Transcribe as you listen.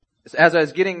As I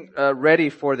was getting ready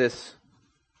for this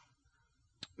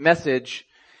message,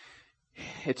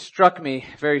 it struck me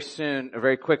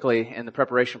very quickly in the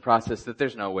preparation process that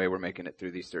there's no way we're making it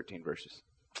through these 13 verses.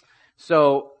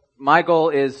 So my goal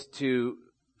is to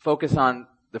focus on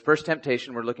the first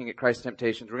temptation. We're looking at Christ's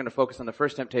temptations. We're going to focus on the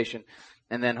first temptation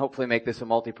and then hopefully make this a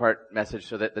multi-part message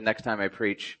so that the next time I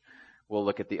preach, we'll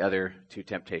look at the other two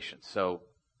temptations. So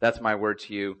that's my word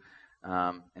to you.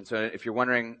 And so if you're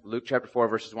wondering, Luke chapter 4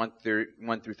 verses 1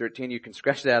 through 13, you can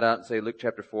scratch that out and say Luke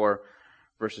chapter 4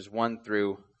 verses 1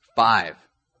 through 5.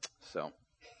 So,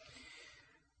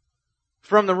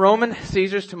 from the Roman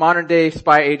Caesars to modern day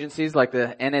spy agencies like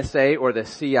the NSA or the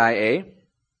CIA,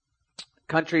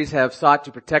 countries have sought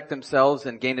to protect themselves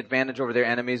and gain advantage over their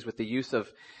enemies with the use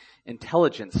of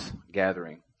intelligence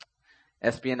gathering,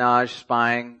 espionage,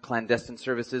 spying, clandestine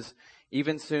services.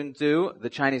 Even Sun Tzu, the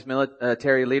Chinese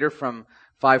military leader from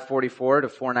 544 to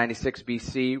 496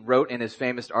 BC, wrote in his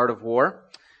famous Art of War,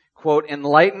 quote,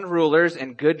 "Enlightened rulers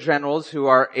and good generals who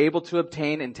are able to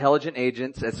obtain intelligent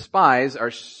agents as spies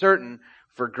are certain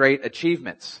for great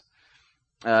achievements."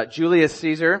 Julius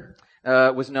Caesar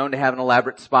was known to have an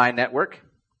elaborate spy network,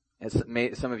 as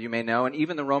some of you may know, and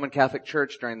even the Roman Catholic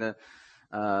Church during the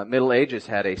Middle Ages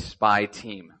had a spy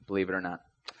team, believe it or not.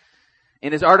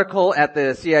 In his article at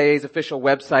the CIA's official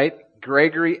website,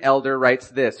 Gregory Elder writes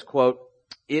this, quote,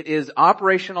 he tells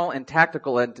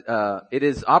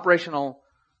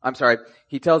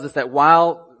us that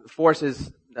while force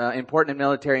is important in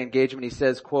military engagement, he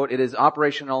says, quote, "It is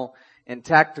operational and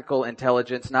tactical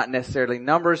intelligence, not necessarily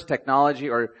numbers, technology,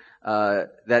 or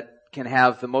that can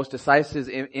have the most decisive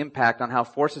impact on how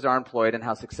forces are employed and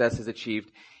how success is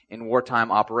achieved in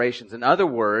wartime operations." In other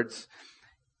words,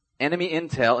 enemy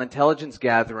intel, intelligence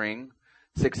gathering,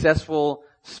 successful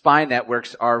spy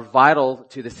networks are vital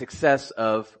to the success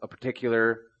of a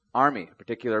particular army, a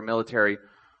particular military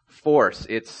force.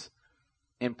 It's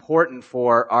important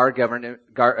for our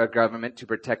government to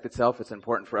protect itself. It's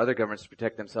important for other governments to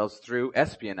protect themselves through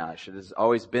espionage. It has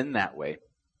always been that way.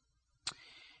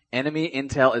 Enemy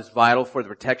intel is vital for the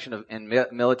protection and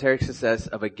military success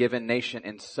of a given nation,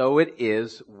 and so it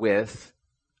is with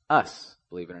us,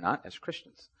 believe it or not, as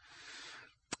Christians.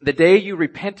 The day you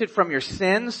repented from your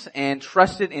sins and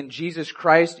trusted in Jesus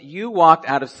Christ, you walked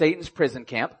out of Satan's prison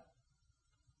camp,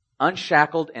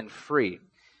 unshackled and free.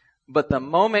 But the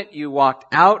moment you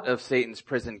walked out of Satan's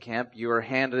prison camp, you were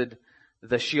handed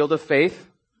the shield of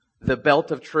faith, the belt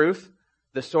of truth,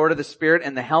 the sword of the Spirit,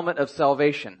 and the helmet of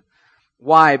salvation.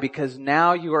 Why? Because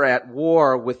now you are at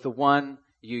war with the one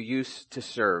you used to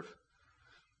serve.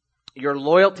 Your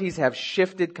loyalties have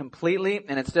shifted completely,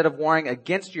 and instead of warring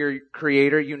against your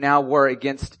Creator, you now war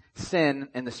against sin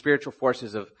and the spiritual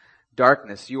forces of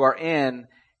darkness. You are in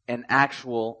an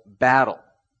actual battle.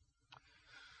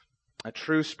 A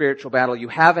true spiritual battle. You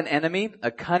have an enemy, a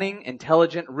cunning,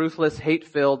 intelligent, ruthless,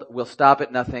 hate-filled, will stop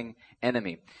at nothing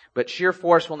enemy. But sheer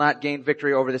force will not gain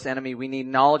victory over this enemy. We need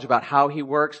knowledge about how he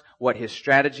works, what his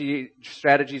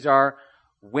strategies are,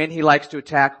 when he likes to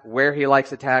attack, where he likes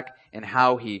to attack, and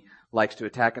how he likes to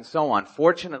attack, and so on.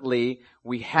 Fortunately,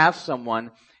 we have someone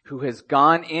who has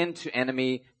gone into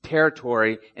enemy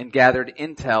territory and gathered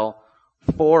intel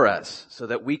for us so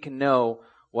that we can know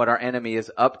what our enemy is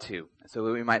up to, so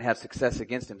that we might have success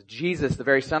against him. Jesus, the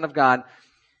very Son of God,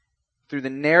 through the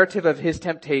narrative of his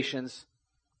temptations,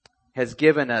 has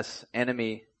given us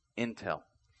enemy intel.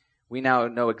 We now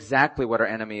know exactly what our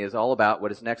enemy is all about,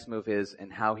 what his next move is,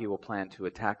 and how he will plan to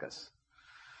attack us.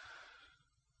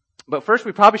 But first,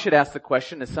 we probably should ask the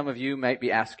question, as some of you might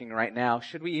be asking right now,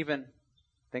 should we even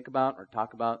think about or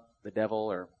talk about the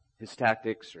devil or his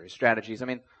tactics or his strategies? I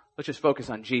mean, let's just focus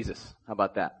on Jesus. How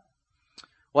about that?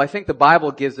 Well, I think the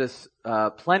Bible gives us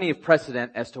plenty of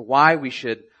precedent as to why we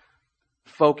should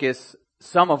focus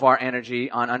some of our energy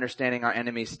on understanding our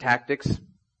enemy's tactics.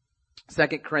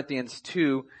 2 Corinthians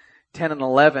 2, 10 and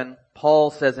 11, Paul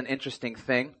says an interesting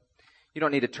thing. You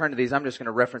don't need to turn to these. I'm just going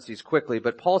to reference these quickly.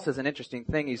 But Paul says an interesting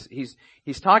thing.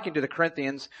 He's talking to the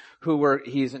Corinthians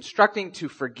he's instructing to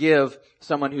forgive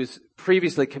someone who's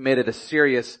previously committed a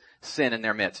serious sin in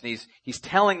their midst. And he's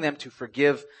telling them to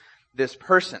forgive this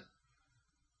person.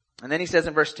 And then he says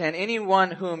in verse 10,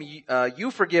 "Anyone whom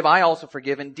you forgive, I also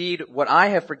forgive. Indeed, what I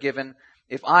have forgiven,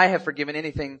 if I have forgiven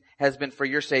anything, has been for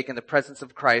your sake in the presence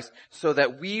of Christ, so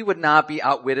that we would not be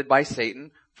outwitted by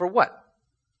Satan." For what?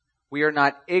 We are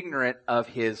not ignorant of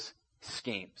his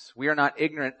schemes. We are not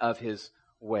ignorant of his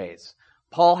ways.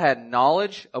 Paul had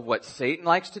knowledge of what Satan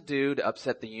likes to do to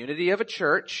upset the unity of a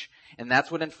church, and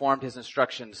that's what informed his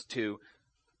instructions to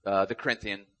the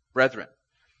Corinthian brethren.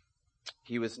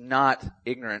 He was not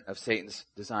ignorant of Satan's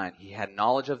design. He had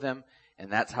knowledge of them,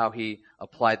 and that's how he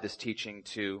applied this teaching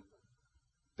to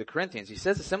the Corinthians. He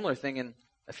says a similar thing in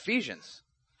Ephesians,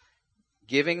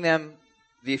 giving them,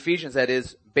 the Ephesians, that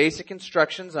is, basic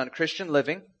instructions on Christian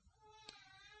living.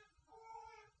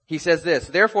 He says this,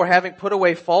 "Therefore, having put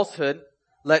away falsehood,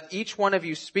 let each one of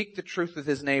you speak the truth with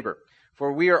his neighbor.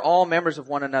 For we are all members of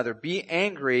one another. Be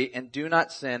angry and do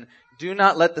not sin. Do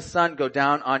not let the sun go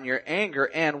down on your anger."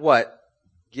 And what?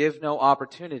 Give no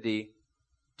opportunity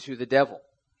to the devil.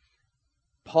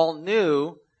 Paul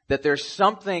knew that there's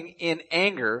something in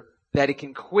anger that it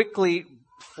can quickly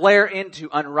flare into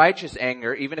unrighteous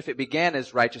anger. Even if it began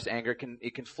as righteous anger,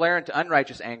 it can flare into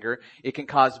unrighteous anger. It can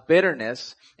cause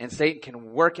bitterness, and Satan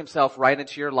can work himself right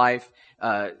into your life,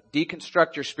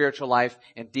 deconstruct your spiritual life,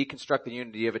 and deconstruct the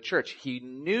unity of a church. He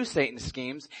knew Satan's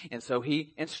schemes, and so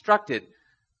he instructed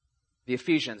the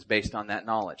Ephesians based on that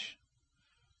knowledge.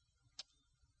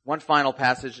 One final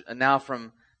passage now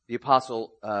from the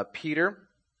Apostle Peter.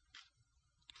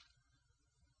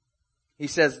 He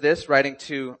says this, writing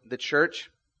to the church,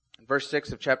 in verse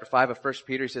 6 of chapter 5 of 1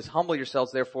 Peter, he says, "Humble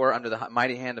yourselves therefore under the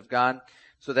mighty hand of God,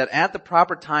 so that at the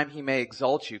proper time he may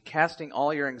exalt you, casting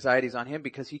all your anxieties on him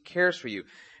because he cares for you.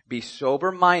 Be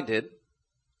sober-minded,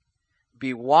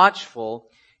 be watchful.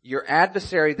 Your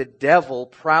adversary, the devil,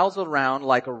 prowls around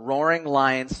like a roaring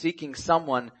lion seeking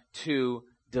someone to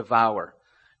devour."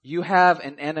 You have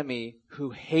an enemy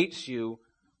who hates you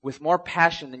with more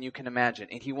passion than you can imagine,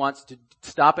 and he wants to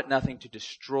stop at nothing to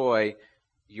destroy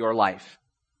your life,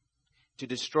 to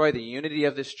destroy the unity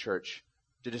of this church,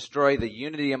 to destroy the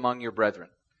unity among your brethren,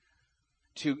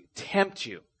 to tempt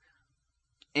you.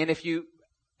 And if you,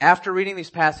 after reading these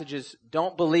passages,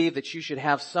 don't believe that you should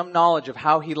have some knowledge of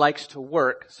how he likes to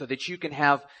work so that you can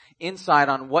have insight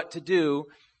on what to do,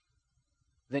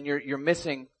 then you're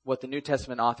missing what the New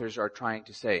Testament authors are trying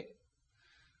to say.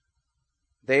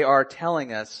 They are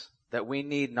telling us that we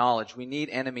need knowledge, we need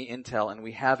enemy intel, and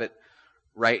we have it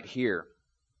right here.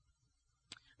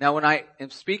 Now, when I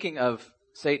am speaking of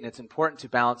Satan, it's important to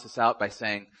balance this out by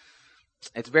saying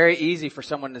it's very easy for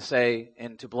someone to say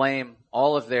and to blame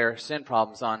all of their sin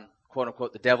problems on, quote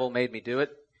unquote, the devil made me do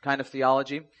it kind of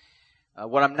theology.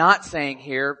 What I'm not saying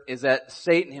here is that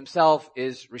Satan himself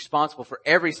is responsible for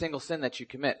every single sin that you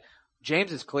commit.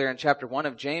 James is clear in chapter 1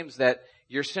 of James that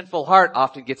your sinful heart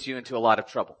often gets you into a lot of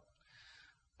trouble.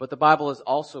 But the Bible is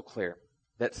also clear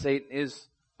that Satan is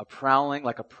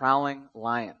like a prowling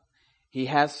lion. He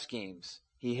has schemes.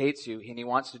 He hates you and he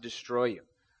wants to destroy you.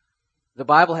 The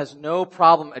Bible has no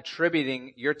problem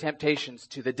attributing your temptations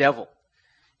to the devil.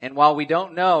 And while we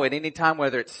don't know at any time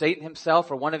whether it's Satan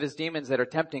himself or one of his demons that are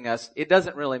tempting us, it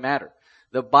doesn't really matter.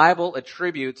 The Bible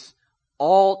attributes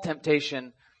all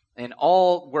temptation and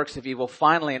all works of evil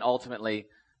finally and ultimately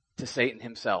to Satan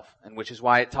himself, and which is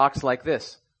why it talks like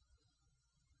this.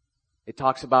 It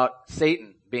talks about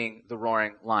Satan being the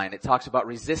roaring lion. It talks about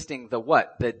resisting the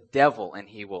what? The devil, and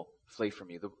he will flee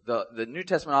from you. The New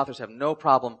Testament authors have no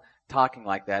problem talking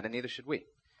like that, and neither should we.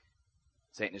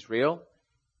 Satan is real,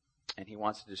 and he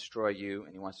wants to destroy you,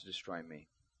 and he wants to destroy me.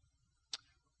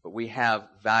 But we have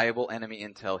valuable enemy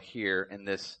intel here in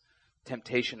this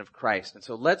temptation of Christ. And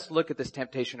so let's look at this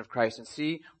temptation of Christ and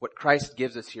see what Christ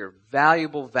gives us here.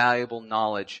 Valuable, valuable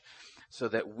knowledge so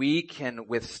that we can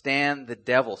withstand the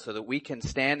devil, so that we can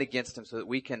stand against him, so that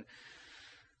we can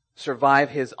survive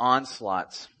his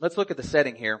onslaughts. Let's look at the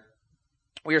setting here.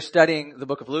 We are studying the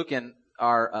book of Luke in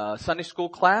our Sunday school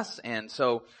class, and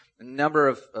so a number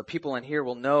of people in here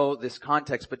will know this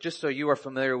context, but just so you are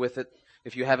familiar with it,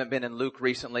 if you haven't been in Luke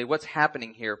recently, what's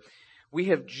happening here? We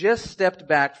have just stepped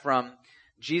back from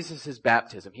Jesus'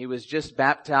 baptism. He was just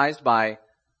baptized by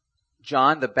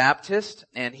John the Baptist,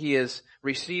 and he has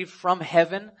received from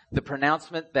heaven the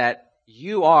pronouncement that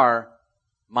you are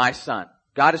my son.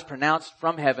 God has pronounced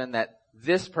from heaven that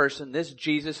this person, this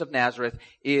Jesus of Nazareth,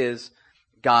 is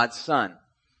God's son.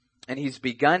 And he's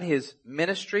begun his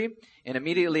ministry, and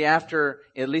immediately after,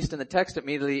 at least in the text,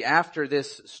 immediately after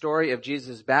this story of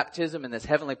Jesus' baptism and this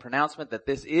heavenly pronouncement that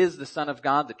this is the Son of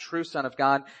God, the true Son of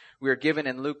God, we are given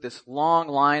in Luke this long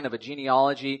line of a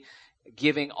genealogy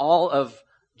giving all of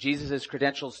Jesus'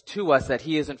 credentials to us, that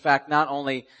he is in fact not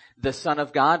only the Son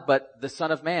of God, but the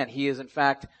Son of Man. He is in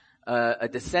fact a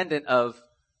descendant of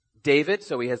David,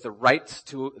 so he has the rights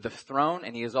to the throne,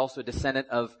 and he is also a descendant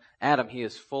of Adam. He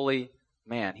is fully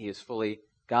man. He is fully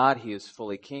God. He is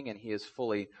fully king, and he is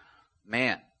fully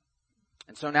man.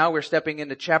 And so now we're stepping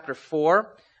into chapter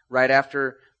 4, right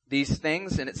after these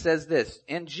things, and it says this: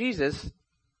 "And Jesus,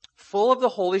 full of the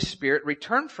Holy Spirit,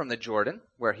 returned from the Jordan,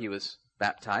 where he was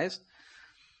baptized,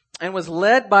 and was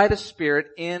led by the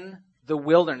Spirit the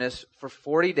wilderness for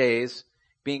 40 days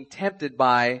being tempted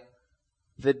by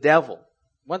the devil.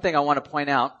 One thing I want to point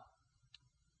out,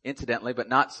 incidentally, but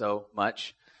not so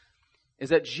much,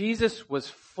 is that Jesus was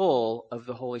full of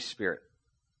the Holy Spirit.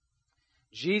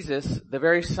 Jesus, the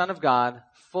very Son of God,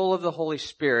 full of the Holy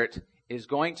Spirit, is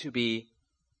going to be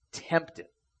tempted.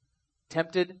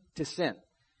 Tempted to sin.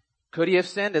 Could he have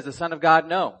sinned as the Son of God?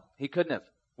 No, he couldn't have.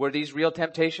 Were these real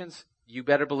temptations? You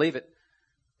better believe it.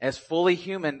 As fully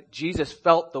human, Jesus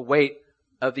felt the weight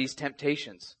of these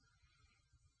temptations.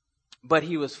 But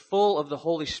he was full of the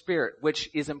Holy Spirit, which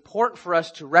is important for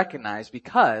us to recognize,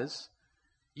 because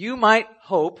you might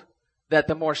hope that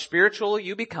the more spiritual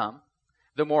you become,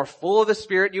 the more full of the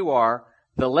Spirit you are,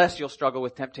 the less you'll struggle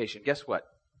with temptation. Guess what?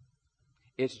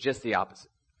 It's just the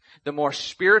opposite. The more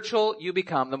spiritual you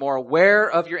become, the more aware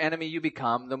of your enemy you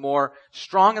become, the more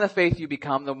strong in the faith you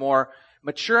become, the more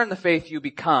mature in the faith you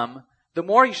become, the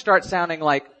more you start sounding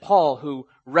like Paul, who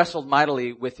wrestled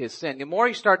mightily with his sin. The more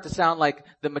you start to sound like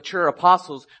the mature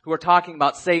apostles who are talking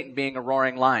about Satan being a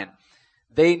roaring lion.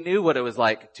 They knew what it was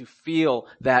like to feel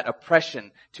that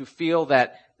oppression, to feel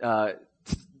that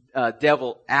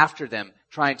devil after them,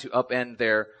 trying to upend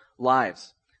their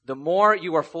lives. The more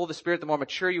you are full of the Spirit, the more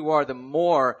mature you are, the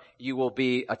more you will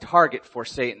be a target for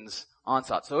Satan's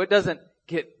onslaught. So it doesn't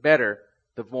get better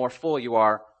the more full you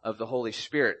are of the Holy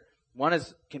Spirit. One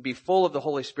can be full of the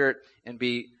Holy Spirit and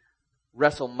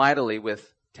wrestle mightily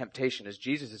with temptation, as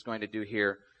Jesus is going to do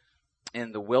here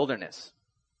in the wilderness.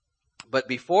 But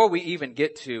before we even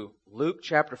get to Luke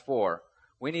chapter 4,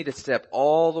 we need to step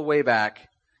all the way back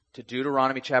to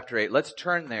Deuteronomy chapter 8. Let's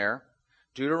turn there.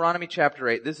 Deuteronomy chapter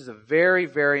 8. This is a very,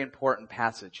 very important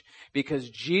passage, because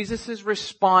Jesus'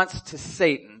 response to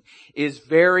Satan is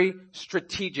very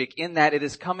strategic in that it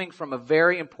is coming from a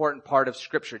very important part of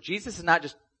Scripture. Jesus is not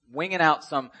just winging out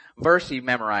some verse he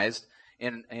memorized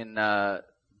in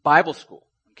Bible school.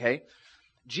 Okay?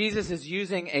 Jesus is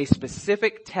using a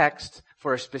specific text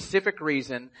for a specific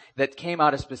reason that came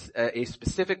out of a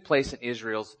specific place in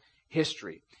Israel's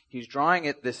history. He's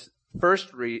drawing this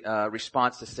first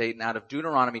response to Satan out of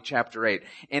Deuteronomy chapter 8.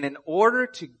 And in order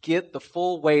to get the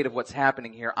full weight of what's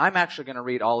happening here, I'm actually going to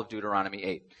read all of Deuteronomy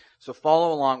 8. So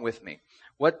follow along with me.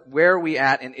 Where are we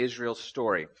at in Israel's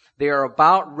story? They are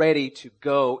about ready to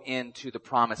go into the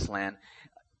promised land.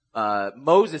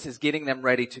 Moses is getting them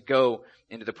ready to go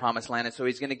into the promised land. And so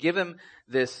he's going to give them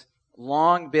this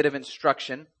long bit of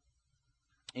instruction.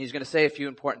 He's going to say a few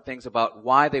important things about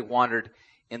why they wandered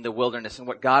in the wilderness and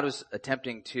what God was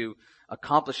attempting to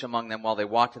accomplish among them while they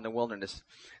walked in the wilderness.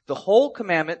 The whole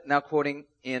commandment, now quoting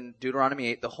in Deuteronomy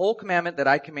 8, the whole commandment that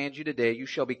I command you today, you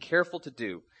shall be careful to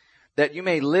do, that you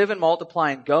may live and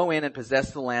multiply and go in and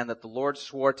possess the land that the Lord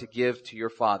swore to give to your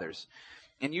fathers.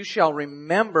 And you shall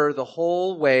remember the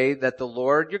whole way that the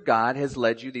Lord your God has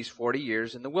led you these 40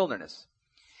 years in the wilderness,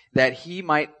 that he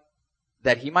might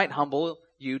humble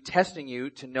you, testing you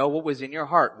to know what was in your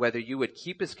heart, whether you would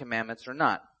keep his commandments or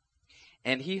not.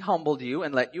 And he humbled you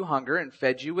and let you hunger and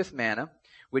fed you with manna,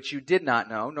 which you did not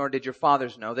know, nor did your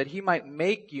fathers know, that he might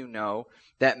make you know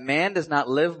that man does not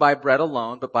live by bread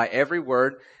alone, but by every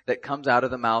word that comes out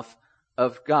of the mouth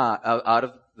of God, out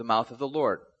of the mouth of the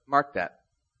Lord. Mark that.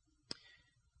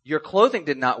 Your clothing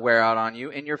did not wear out on you,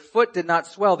 and your foot did not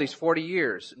swell these 40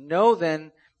 years. Know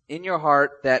then in your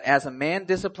heart that as a man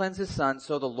disciplines his son,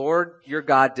 so the Lord your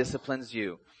God disciplines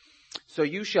you. So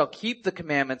you shall keep the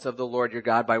commandments of the Lord your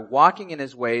God by walking in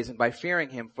his ways and by fearing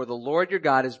him, for the Lord your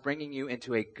God is bringing you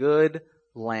into a good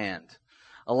land,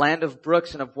 a land of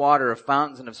brooks and of water, of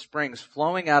fountains and of springs,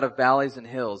 flowing out of valleys and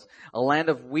hills, a land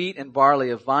of wheat and barley,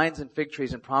 of vines and fig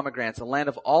trees and pomegranates, a land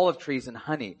of olive trees and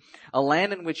honey, a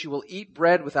land in which you will eat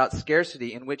bread without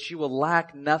scarcity, in which you will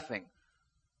lack nothing,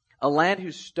 a land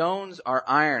whose stones are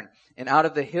iron, and out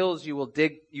of the hills you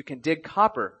can dig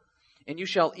copper. And you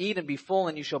shall eat and be full,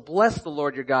 and you shall bless the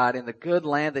Lord your God in the good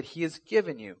land that he has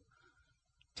given you.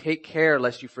 Take care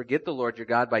lest you forget the Lord your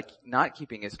God by not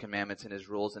keeping his commandments and his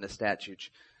rules and his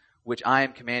statutes, which I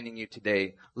am commanding you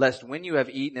today, lest when you have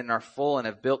eaten and are full and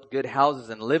have built good houses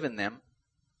and live in them,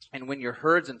 and when your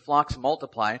herds and flocks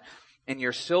multiply, and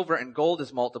your silver and gold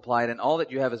is multiplied, and all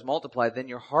that you have is multiplied, then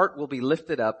your heart will be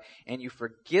lifted up, and you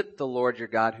forget the Lord your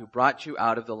God who brought you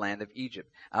out of the land of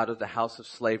Egypt, out of the house of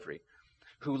slavery,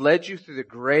 who led you through the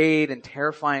great and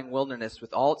terrifying wilderness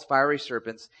with all its fiery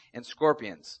serpents and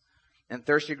scorpions, and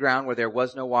thirsty ground where there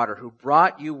was no water, who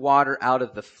brought you water out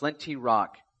of the flinty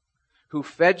rock, who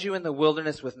fed you in the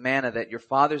wilderness with manna that your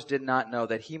fathers did not know,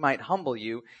 that he might humble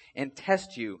you and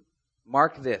test you.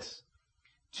 Mark this,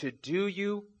 to do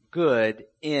you good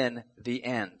in the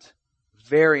end.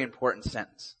 Very important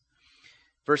sentence.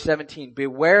 Verse 17,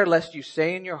 beware lest you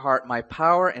say in your heart, my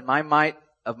power and my might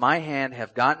of my hand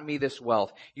have gotten me this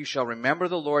wealth. You shall remember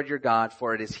the Lord your God,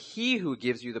 for it is he who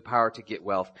gives you the power to get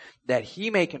wealth, that he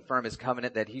may confirm his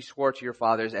covenant that he swore to your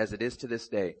fathers as it is to this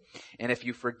day. And if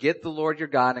you forget the Lord your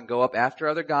God and go up after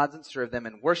other gods and serve them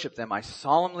and worship them, I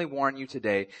solemnly warn you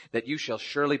today that you shall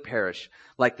surely perish.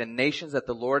 Like the nations that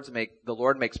the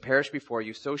Lord makes perish before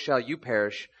you, so shall you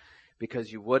perish,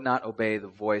 because you would not obey the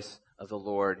voice of the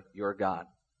Lord your God.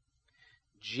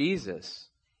 Jesus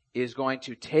is going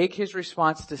to take his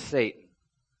response to Satan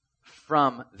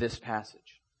from this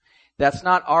passage. That's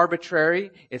not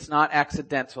arbitrary. It's not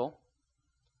accidental.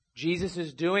 Jesus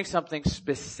is doing something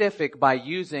specific by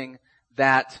using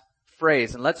that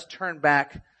phrase. And let's turn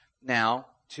back now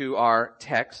to our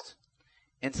text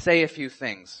and say a few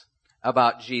things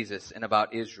about Jesus and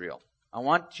about Israel. I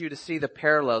want you to see the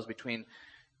parallels between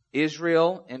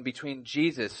Israel and between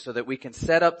Jesus so that we can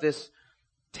set up this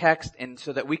text and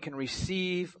so that we can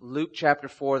receive Luke chapter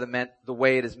 4 the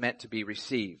way it is meant to be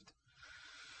received.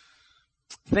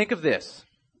 Think of this.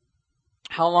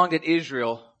 How long did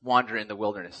Israel wander in the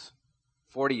wilderness?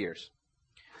 40 years.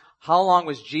 How long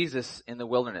was Jesus in the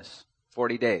wilderness?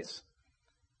 40 days.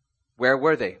 Where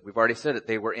were they? We've already said it.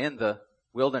 They were in the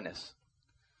wilderness.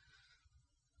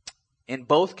 In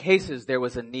both cases, there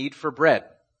was a need for bread.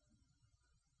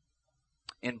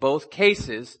 In both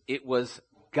cases, it was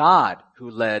God who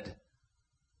led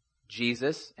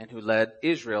Jesus and who led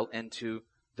Israel into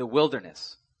the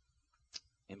wilderness.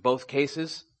 In both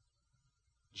cases,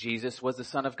 Jesus was the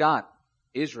Son of God.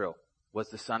 Israel was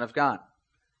the Son of God.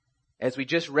 As we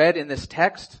just read in this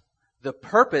text, the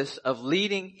purpose of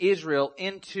leading Israel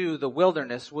into the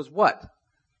wilderness was what?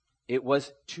 It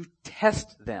was to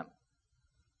test them.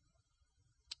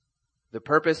 The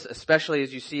purpose, especially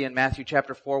as you see in Matthew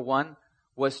chapter 4:1,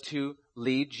 was to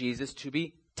lead Jesus to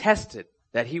be tested,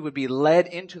 that he would be led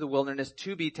into the wilderness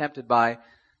to be tempted by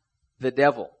the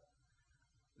devil.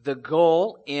 The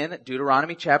goal in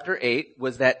Deuteronomy chapter 8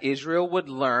 was that Israel would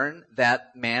learn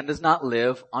that man does not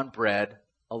live on bread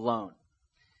alone.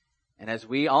 And as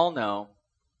we all know,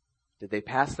 did they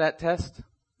pass that test?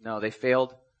 No, they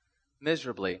failed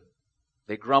miserably.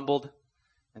 They grumbled,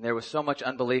 and there was so much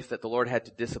unbelief that the Lord had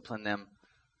to discipline them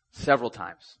several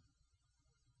times.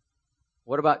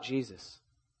 What about Jesus?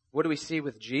 What do we see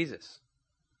with Jesus?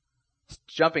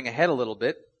 Jumping ahead a little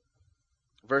bit,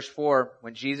 verse 4,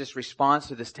 when Jesus responds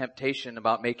to this temptation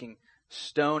about making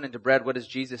stone into bread, what does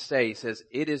Jesus say? He says,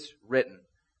 it is written,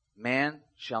 man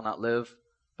shall not live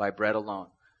by bread alone.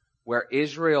 Where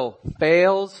Israel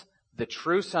fails, the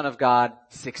true Son of God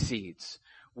succeeds.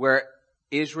 Where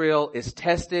Israel is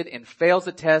tested and fails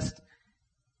a test,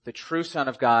 the true Son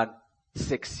of God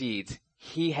succeeds.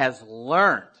 He has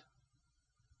learned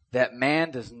that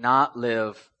man does not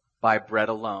live by bread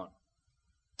alone.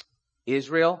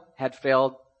 Israel had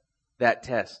failed that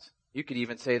test. You could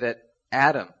even say that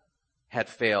Adam had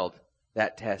failed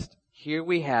that test. Here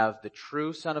we have the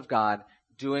true Son of God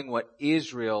doing what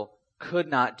Israel could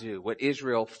not do, what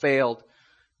Israel failed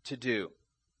to do.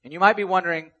 And you might be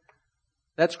wondering,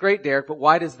 that's great, Derek, but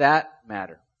why does that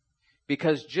matter?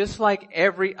 Because just like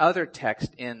every other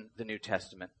text in the New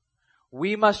Testament,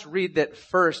 we must read that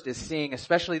first as seeing,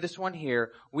 especially this one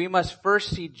here, we must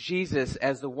first see Jesus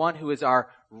as the one who is our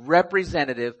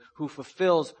representative, who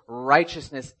fulfills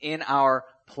righteousness in our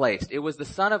place. It was the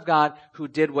Son of God who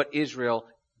did what Israel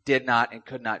did not and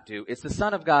could not do. It's the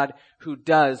Son of God who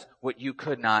does what you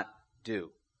could not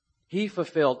do. He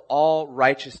fulfilled all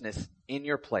righteousness in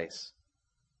your place.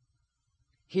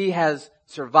 He has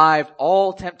survived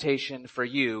all temptation for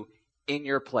you in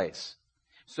your place,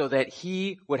 so that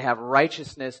he would have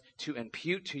righteousness to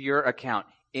impute to your account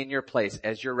in your place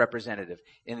as your representative.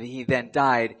 And he then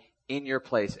died in your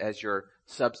place as your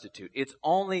substitute. It's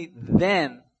only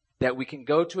then that we can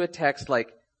go to a text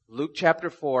like Luke chapter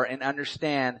 4 and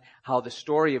understand how the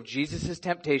story of Jesus'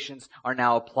 temptations are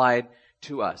now applied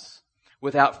to us.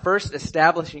 Without first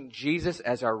establishing Jesus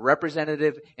as our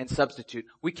representative and substitute,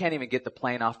 we can't even get the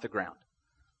plane off the ground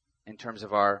in terms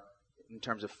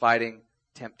of fighting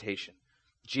temptation.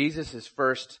 Jesus is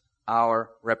first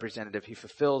our representative. He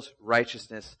fulfills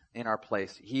righteousness in our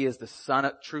place. He is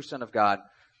the true Son of God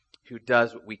who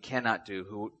does what we cannot do,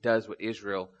 who does what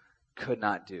Israel could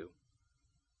not do.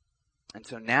 And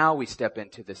so now we step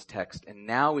into this text,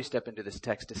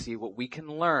 to see what we can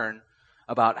learn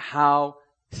about how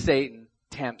Satan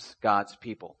tempts God's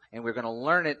people. And we're going to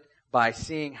learn it by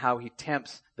seeing how he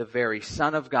tempts the very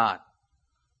Son of God.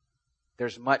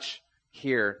 There's much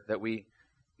here that we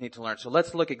need to learn. So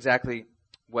let's look exactly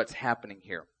what's happening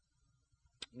here.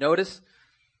 Notice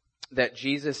that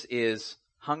Jesus is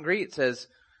hungry. It says,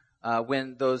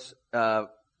 when those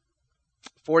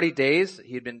 40 days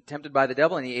he had been tempted by the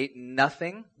devil and he ate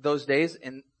nothing those days,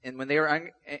 and when they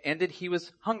were ended, he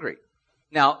was hungry.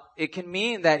 Now, it can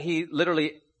mean that he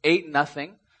literally ate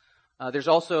nothing. There's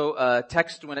also a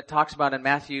text when it talks about in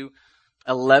Matthew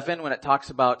 11, when it talks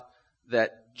about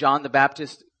that John the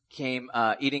Baptist came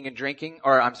eating and drinking,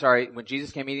 when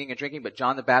Jesus came eating and drinking, but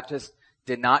John the Baptist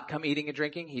did not come eating and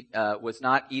drinking. He was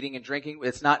not eating and drinking.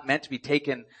 It's not meant to be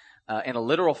taken in a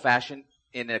literal fashion,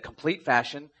 in a complete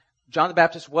fashion. John the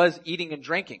Baptist was eating and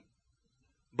drinking,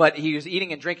 but he was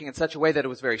eating and drinking in such a way that it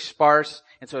was very sparse,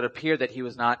 and so it appeared that he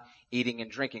was not eating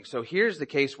and drinking. So here's the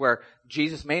case where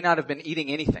Jesus may not have been eating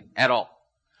anything at all.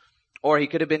 Or he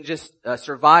could have been just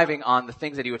surviving on the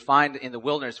things that he would find in the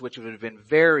wilderness, which would have been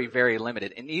very, very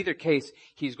limited. In either case,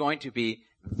 he's going to be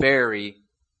very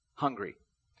hungry.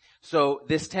 So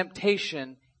this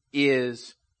temptation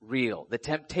is real. The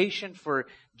temptation for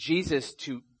Jesus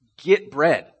to get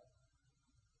bread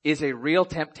is a real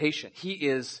temptation. He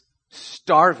is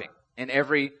starving in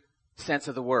every sense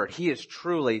of the word. He is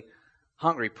truly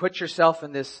hungry. Put yourself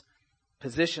in this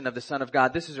position of the Son of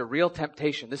God. This is a real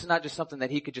temptation. This is not just something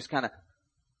that he could just kind of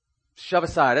shove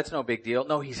aside. That's no big deal.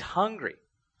 No, he's hungry.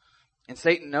 And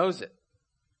Satan knows it.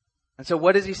 And so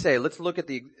what does he say? Let's look at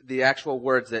the actual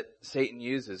words that Satan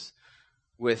uses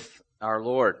with our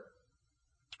Lord.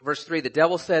 Verse 3, the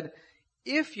devil said,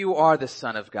 "If you are the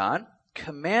Son of God,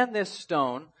 command this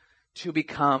stone to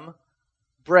become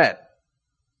bread."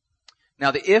 Now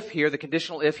the if here, the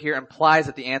conditional if here, implies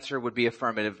that the answer would be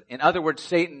affirmative. In other words,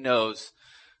 Satan knows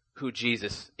who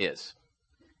Jesus is.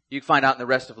 You can find out in the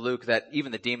rest of Luke that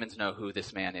even the demons know who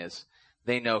this man is.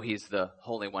 They know he's the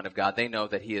Holy One of God. They know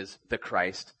that he is the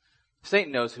Christ.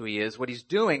 Satan knows who he is. What he's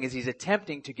doing is he's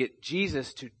attempting to get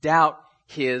Jesus to doubt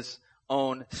his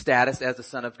own status as the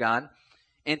Son of God,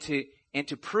 and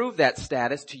to prove that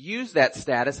status, to use that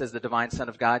status as the divine Son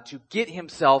of God to get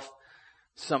himself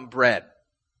some bread.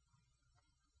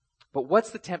 But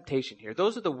what's the temptation here?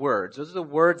 Those are the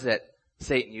words that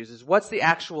Satan uses. What's the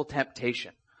actual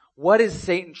temptation? What is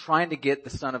Satan trying to get the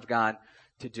Son of God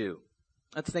to do?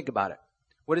 Let's think about it.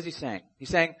 What is he saying? He's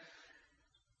saying,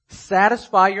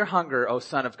 satisfy your hunger, O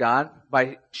Son of God,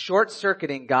 by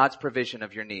short-circuiting God's provision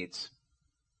of your needs.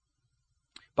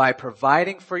 By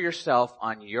providing for yourself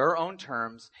on your own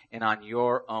terms and on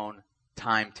your own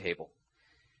timetable.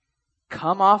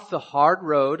 Come off the hard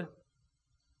road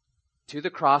to the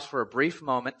cross for a brief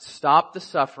moment, stop the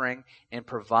suffering, and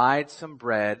provide some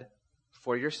bread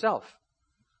for yourself.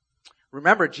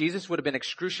 Remember, Jesus would have been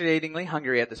excruciatingly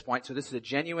hungry at this point, so this is a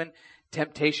genuine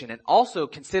temptation. And also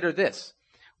consider this.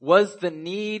 Was the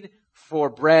need for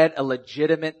bread a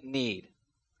legitimate need?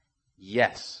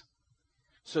 Yes.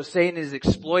 So Satan is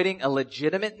exploiting a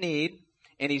legitimate need,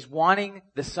 and he's wanting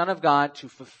the Son of God to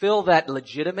fulfill that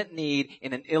legitimate need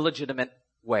in an illegitimate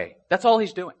way. That's all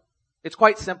he's doing. It's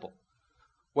quite simple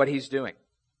what he's doing.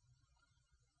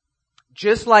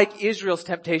 Just like Israel's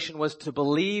temptation was to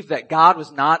believe that God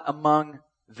was not among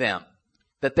them,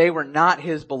 that they were not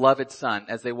his beloved Son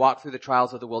as they walked through the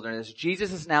trials of the wilderness,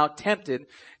 Jesus is now tempted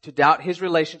to doubt his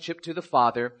relationship to the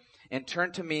Father and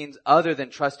turn to means other than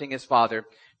trusting his Father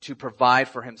to provide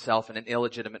for himself in an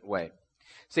illegitimate way.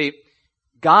 See,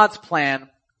 God's plan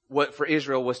for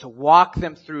Israel was to walk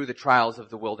them through the trials of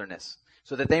the wilderness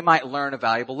so that they might learn a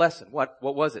valuable lesson. What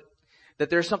was it? That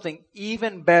there's something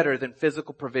even better than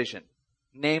physical provision,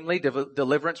 namely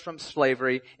deliverance from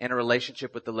slavery and a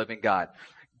relationship with the living God.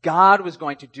 God was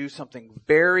going to do something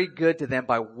very good to them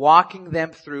by walking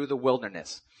them through the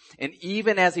wilderness. And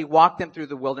even as he walked them through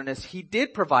the wilderness, he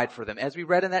did provide for them, as we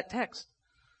read in that text.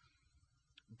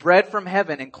 Bread from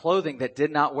heaven and clothing that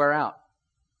did not wear out.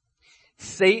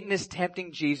 Satan is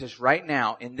tempting Jesus right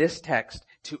now in this text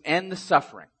to end the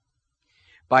suffering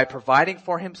by providing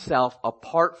for himself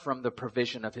apart from the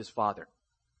provision of his Father.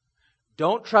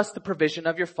 Don't trust the provision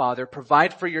of your Father.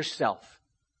 Provide for yourself.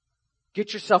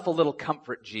 Get yourself a little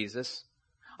comfort, Jesus.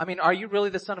 I mean, are you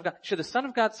really the Son of God? Should the Son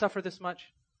of God suffer this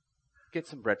much? Get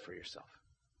some bread for yourself.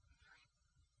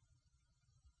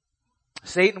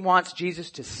 Satan wants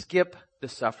Jesus to skip the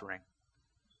suffering.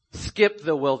 Skip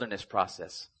the wilderness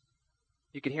process.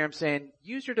 You can hear him saying,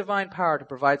 use your divine power to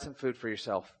provide some food for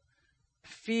yourself.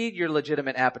 Feed your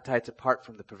legitimate appetites apart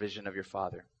from the provision of your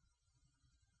Father.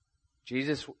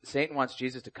 Satan wants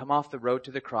Jesus to come off the road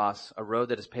to the cross, a road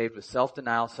that is paved with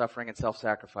self-denial, suffering, and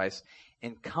self-sacrifice,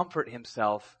 and comfort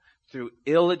himself through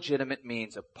illegitimate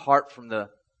means apart from the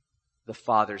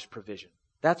Father's provision.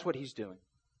 That's what he's doing.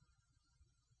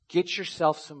 Get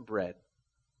yourself some bread.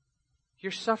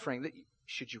 You're suffering.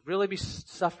 Should you really be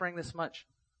suffering this much?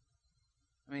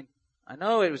 I mean, I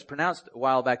know it was pronounced a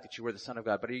while back that you were the Son of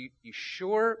God, but are you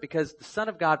sure? Because the Son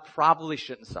of God probably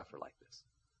shouldn't suffer like this.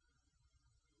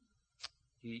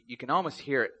 You can almost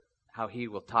hear it, how he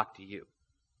will talk to you,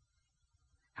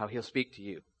 how he'll speak to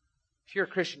you. If you're a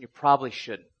Christian, you probably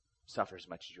shouldn't suffer as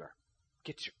much as you are.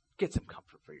 Get some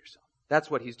comfort for yourself. That's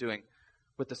what he's doing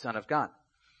with the Son of God.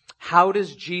 How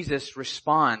does Jesus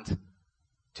respond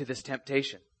to this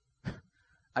temptation?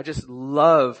 I just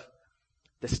love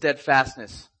the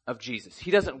steadfastness of Jesus.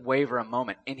 He doesn't waver a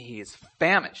moment, and he is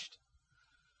famished.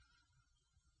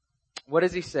 What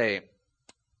does he say?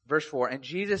 Verse 4, and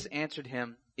Jesus answered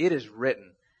him, it is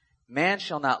written, man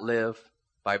shall not live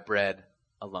by bread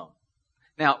alone.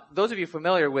 Now, those of you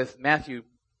familiar with Matthew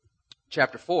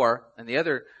chapter 4 and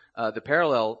the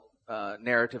parallel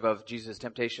narrative of Jesus'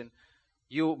 temptation,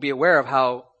 you'll be aware of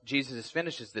how Jesus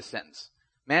finishes this sentence.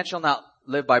 Man shall not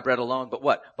live by bread alone, but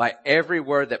what? By every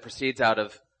word that proceeds out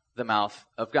of the mouth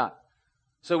of God.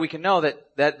 So we can know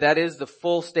that is the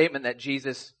full statement that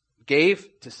Jesus gave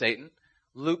to Satan.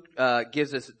 Luke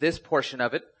gives us this portion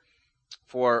of it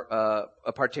for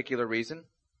a particular reason.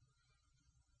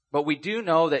 But we do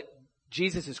know that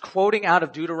Jesus is quoting out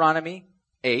of Deuteronomy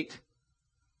 8.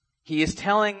 He is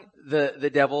telling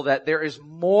the devil that there is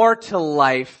more to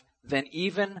life than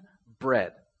even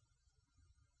bread.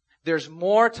 There's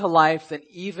more to life than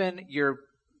even your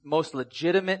most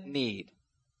legitimate need.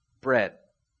 Bread,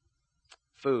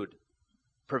 food,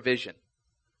 provision.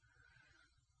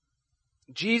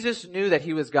 Jesus knew that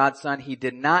he was God's son. He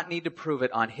did not need to prove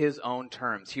it on his own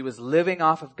terms. He was living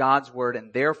off of God's word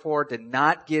and therefore did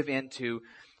not give in to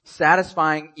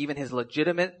satisfying even his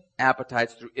legitimate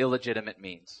appetites through illegitimate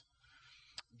means.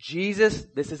 This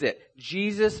is it.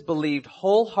 Jesus believed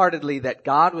wholeheartedly that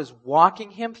God was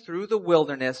walking him through the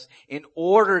wilderness in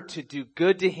order to do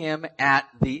good to him at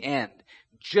the end.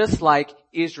 Just like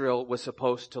Israel was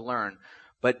supposed to learn,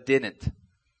 but didn't.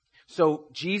 So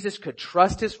Jesus could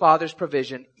trust his Father's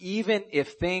provision even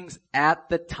if things at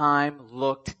the time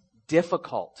looked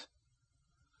difficult.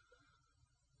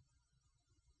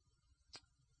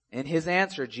 In his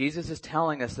answer, Jesus is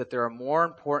telling us that there are more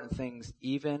important things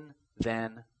even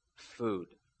than food,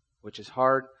 which is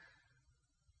hard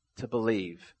to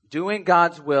believe. Doing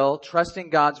God's will,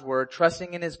 trusting God's word,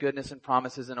 trusting in his goodness and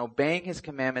promises, and obeying his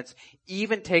commandments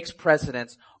even takes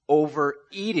precedence over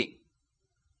eating.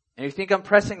 And if you think I'm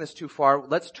pressing this too far,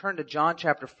 let's turn to John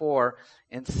chapter 4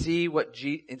 and see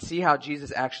how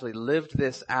Jesus actually lived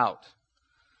this out.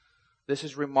 This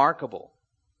is remarkable.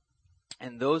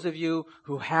 And those of you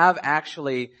who have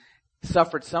actually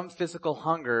suffered some physical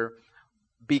hunger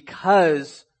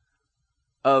because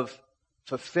of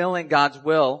fulfilling God's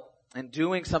will and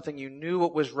doing something you knew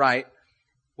what was right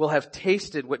will have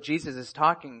tasted what Jesus is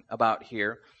talking about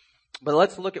here. But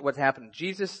let's look at what's happened.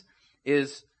 Jesus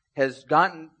has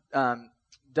gotten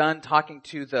done talking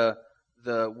to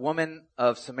the woman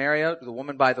of Samaria, the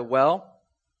woman by the well.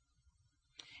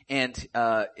 And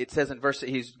it says in verse,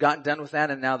 he's gotten done with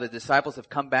that, and now the disciples have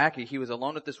come back. He was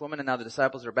alone with this woman, and now the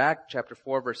disciples are back. Chapter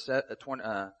 4,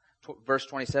 verse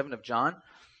 27 of John.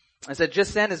 It said,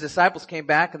 just then his disciples came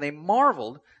back, and they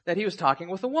marveled that he was talking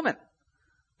with a woman.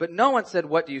 But no one said,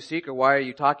 what do you seek, or why are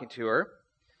you talking to her?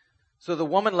 So the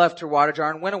woman left her water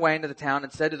jar and went away into the town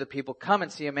and said to the people, come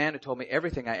and see a man who told me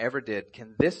everything I ever did.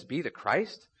 Can this be the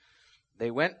Christ?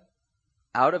 They went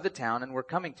out of the town and were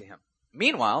coming to him.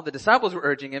 Meanwhile, the disciples were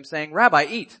urging him, saying, Rabbi,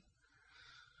 eat.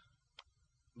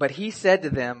 But he said to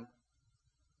them,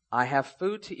 I have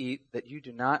food to eat that you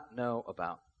do not know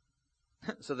about.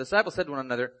 So the disciples said to one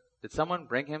another, did someone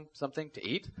bring him something to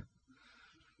eat?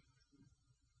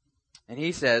 And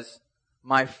he says,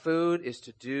 my food is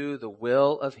to do the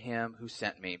will of him who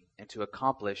sent me and to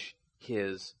accomplish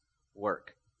his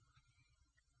work.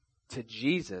 To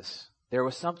Jesus, there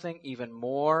was something even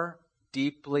more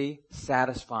deeply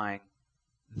satisfying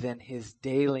than his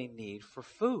daily need for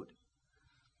food.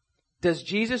 Does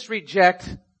Jesus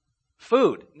reject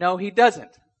food? No, he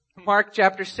doesn't. Mark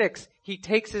chapter 6, he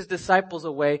takes his disciples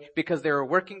away because they were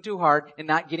working too hard and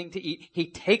not getting to eat. He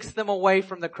takes them away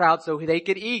from the crowd so they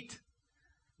could eat.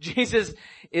 Jesus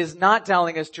is not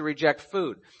telling us to reject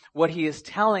food. What he is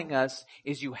telling us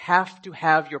is you have to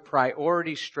have your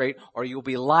priorities straight or you'll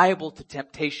be liable to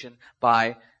temptation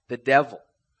by the devil.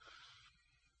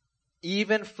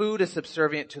 Even food is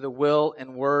subservient to the will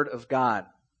and word of God.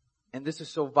 And this is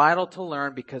so vital to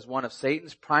learn because one of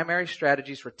Satan's primary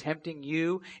strategies for tempting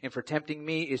you and for tempting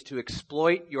me is to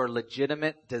exploit your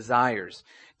legitimate desires.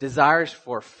 Desires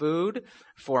for food,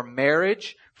 for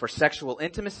marriage, for sexual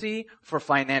intimacy, for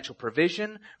financial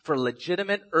provision, for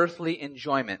legitimate earthly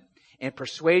enjoyment. and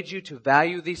persuade you to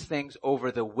value these things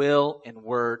over the will and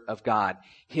word of God.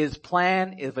 His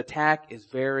plan of attack is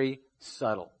very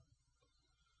subtle.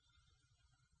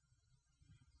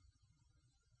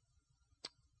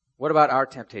 What about our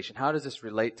temptation? How does this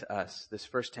relate to us? This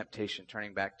first temptation,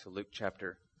 turning back to Luke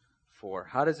chapter 4.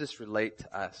 How does this relate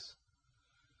to us?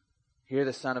 Here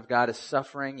the Son of God is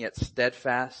suffering yet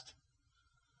steadfast,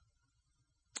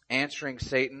 answering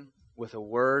Satan with a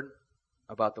word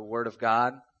about the Word of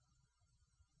God,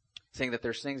 saying that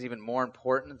there's things even more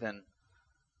important than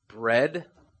bread.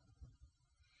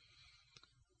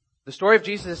 The story of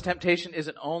Jesus' temptation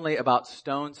isn't only about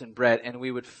stones and bread, and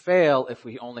we would fail if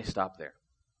we only stopped there.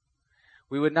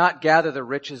 We would not gather the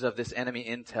riches of this enemy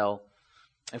intel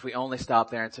if we only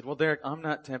stopped there and said, well, Derek, I'm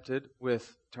not tempted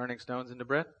with turning stones into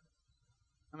bread.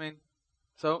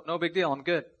 So no big deal, I'm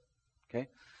good. Okay?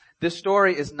 This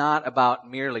story is not about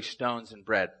merely stones and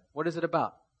bread. What is it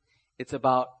about? It's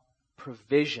about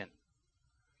provision.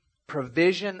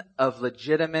 Provision of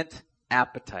legitimate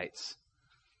appetites.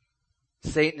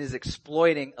 Satan is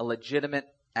exploiting a legitimate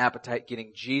appetite,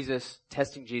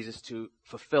 testing Jesus to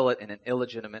fulfill it in an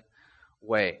illegitimate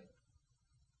way.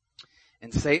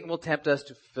 And Satan will tempt us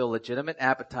to fulfill legitimate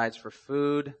appetites for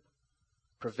food,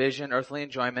 provision, earthly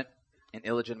enjoyment in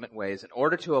illegitimate ways. In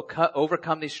order to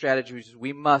overcome these strategies,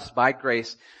 we must, by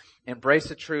grace, embrace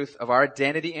the truth of our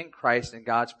identity in Christ and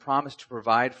God's promise to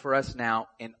provide for us now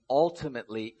and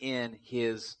ultimately in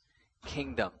His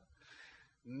kingdom.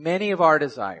 Many of our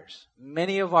desires,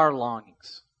 many of our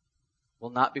longings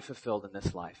will not be fulfilled in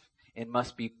this life and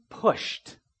must be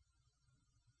pushed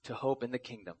to hope in the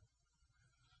kingdom,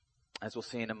 as we'll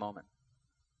see in a moment.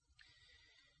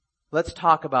 Let's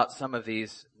talk about some of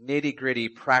these nitty-gritty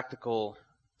practical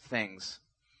things.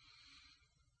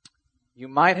 You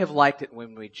might have liked it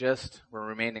when we just were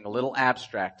remaining a little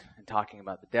abstract and talking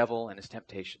about the devil and his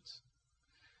temptations.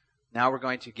 Now we're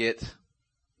going to get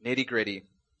nitty-gritty,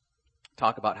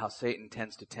 talk about how Satan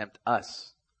tends to tempt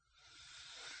us.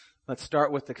 Let's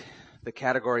start with the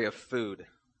category of food.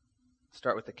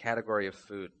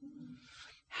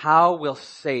 How will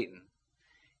Satan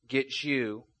get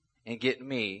you and get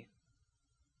me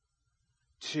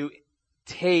to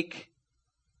take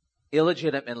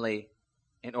illegitimately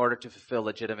in order to fulfill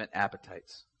legitimate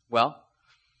appetites? Well,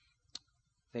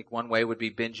 I think one way would be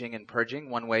binging and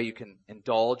purging. One way you can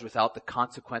indulge without the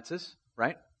consequences,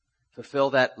 right?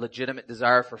 Fulfill that legitimate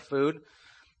desire for food.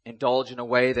 Indulge in a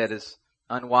way that is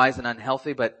unwise and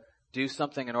unhealthy, but do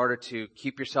something in order to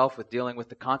keep yourself with dealing with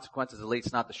the consequences, at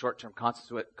least not the short-term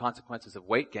consequences of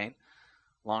weight gain,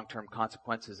 long-term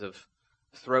consequences of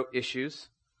throat issues,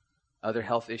 other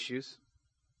health issues.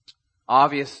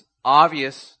 Obvious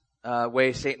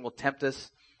way Satan will tempt us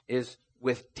is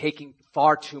with taking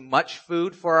far too much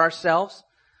food for ourselves.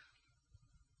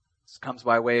 This comes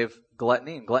by way of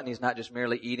gluttony, and gluttony is not just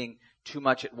merely eating too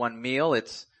much at one meal,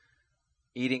 it's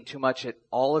eating too much at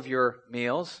all of your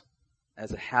meals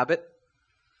as a habit.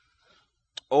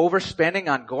 Overspending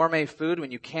on gourmet food when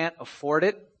you can't afford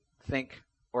it. Think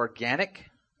organic,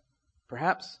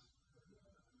 perhaps.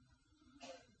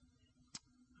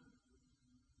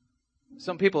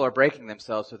 Some people are breaking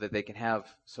themselves so that they can have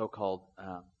so-called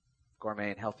gourmet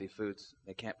and healthy foods.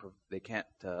 They can't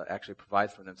actually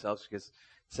provide for themselves because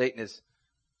Satan is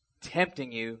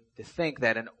tempting you to think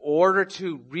that in order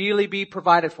to really be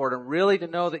provided for and really to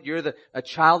know that you're a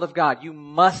child of God, you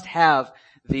must have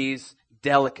these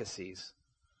delicacies.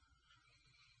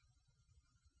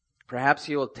 Perhaps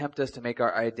he will tempt us to make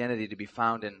our identity to be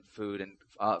found in food and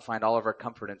find all of our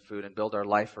comfort in food and build our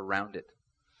life around it.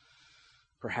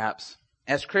 Perhaps.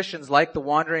 As Christians, like the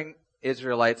wandering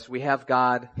Israelites, we have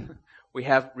God, we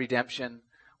have redemption,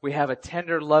 we have a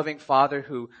tender, loving Father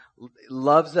who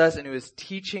loves us and who is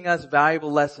teaching us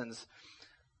valuable lessons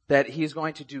that He's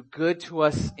going to do good to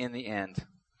us in the end.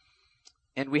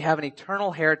 And we have an eternal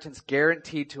inheritance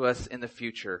guaranteed to us in the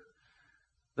future.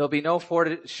 There'll be no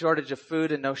shortage of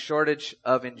food and no shortage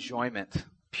of enjoyment,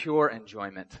 pure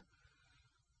enjoyment.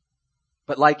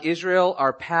 But like Israel,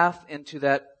 our path into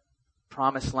that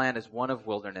promised land is one of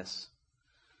wilderness.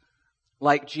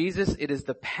 Like Jesus, it is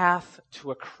the path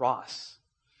to a cross.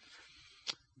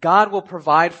 God will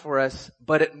provide for us,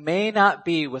 but it may not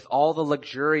be with all the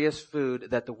luxurious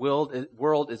food that the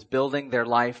world is building their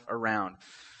life around.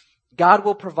 God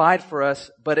will provide for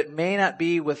us, but it may not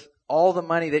be with all the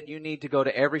money that you need to go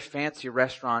to every fancy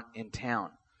restaurant in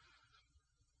town.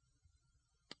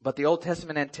 But the Old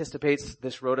Testament anticipates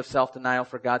this road of self-denial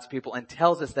for God's people and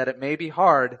tells us that it may be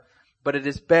hard, but it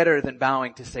is better than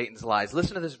bowing to Satan's lies.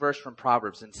 Listen to this verse from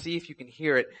Proverbs and see if you can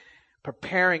hear it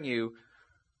preparing you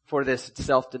for this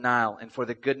self-denial and for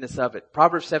the goodness of it.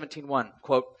 Proverbs 17:1,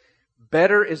 quote,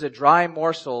 better is a dry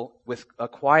morsel with a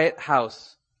quiet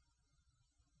house.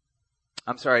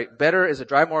 Better is a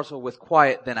dry morsel with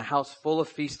quiet than a house full of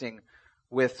feasting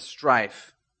with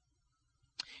strife.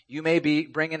 You may be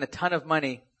bringing a ton of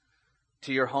money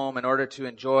to your home in order to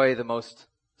enjoy the most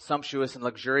sumptuous and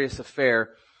luxurious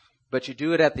affair, but you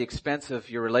do it at the expense of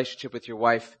your relationship with your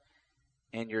wife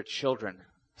and your children.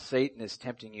 Satan is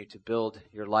tempting you to build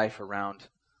your life around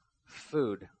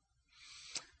food.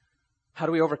 How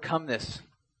do we overcome this?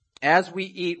 As we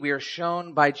eat, we are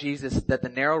shown by Jesus that the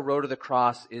narrow road of the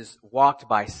cross is walked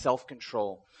by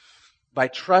self-control, by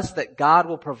trust that God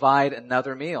will provide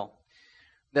another meal,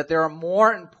 that there are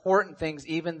more important things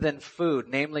even than food,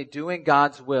 namely doing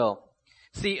God's will.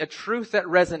 See, a truth that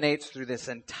resonates through this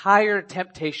entire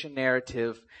temptation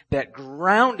narrative that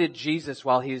grounded Jesus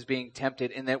while he was being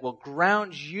tempted and that will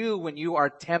ground you when you are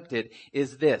tempted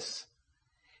is this.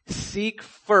 Seek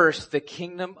first the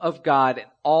kingdom of God and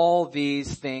all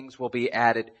these things will be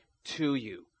added to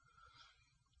you.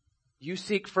 You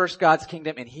seek first God's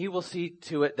kingdom and he will see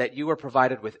to it that you are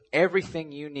provided with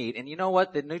everything you need. And you know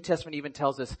what? The New Testament even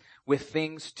tells us with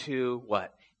things to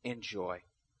what? Enjoy.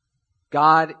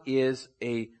 God is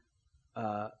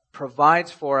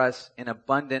provides for us in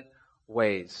abundant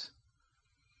ways.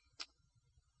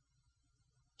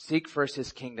 Seek first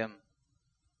his kingdom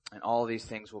and all these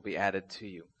things will be added to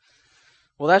you.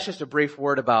 Well, that's just a brief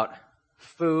word about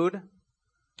food.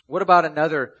 What about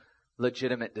another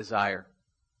legitimate desire?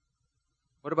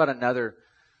 What about another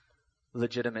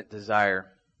legitimate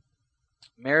desire?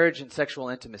 Marriage and sexual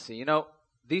intimacy. You know,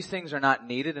 these things are not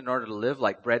needed in order to live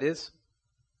like bread is.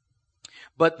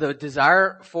 But the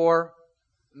desire for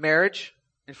marriage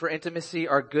and for intimacy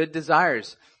are good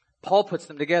desires. Paul puts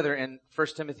them together in 1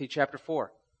 Timothy chapter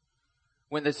 4.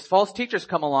 When the false teachers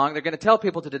come along, they're going to tell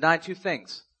people to deny two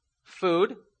things.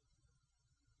 Food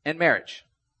and marriage.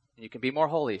 And you can be more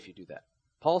holy if you do that.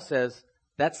 Paul says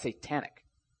that's satanic.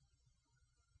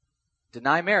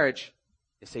 Deny marriage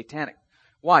is satanic.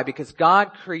 Why? Because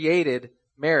God created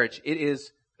marriage. It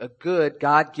is a good,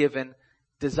 God-given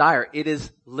desire. It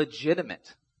is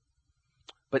legitimate.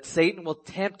 But Satan will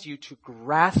tempt you to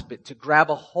grasp it, to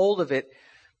grab a hold of it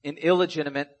in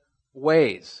illegitimate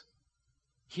ways.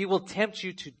 He will tempt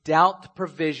you to doubt the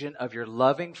provision of your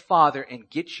loving Father and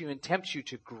get you and tempt you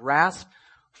to grasp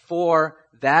for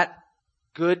that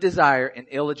good desire in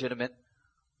illegitimate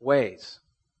ways.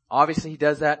 Obviously, he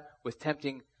does that with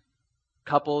tempting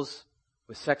couples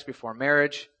with sex before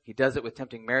marriage. He does it with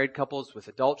tempting married couples with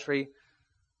adultery.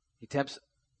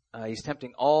 He's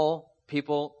tempting all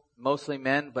people, mostly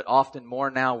men, but often more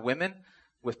now women,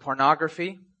 with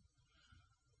pornography.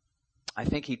 I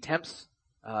think he tempts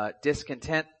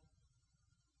discontent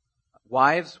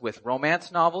wives with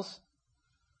romance novels.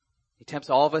 He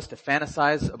tempts all of us to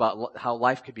fantasize about how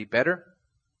life could be better.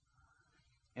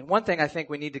 And one thing I think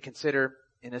we need to consider,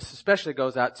 and this especially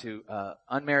goes out to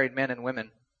unmarried men and women,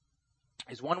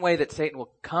 is one way that Satan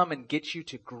will come and get you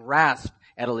to grasp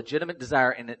at a legitimate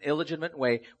desire in an illegitimate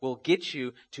way, will get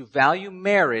you to value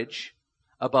marriage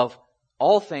above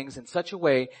all things in such a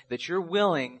way that you're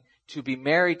willing to be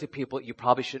married to people you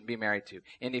probably shouldn't be married to.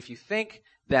 And if you think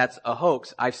that's a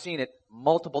hoax, I've seen it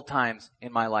multiple times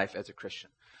in my life as a Christian.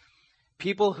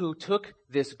 People who took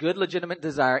this good legitimate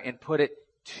desire and put it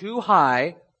too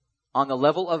high on the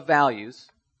level of values,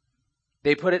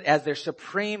 they put it as their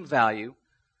supreme value,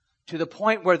 to the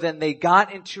point where then they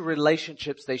got into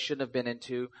relationships they shouldn't have been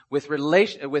into,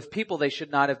 with people they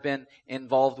should not have been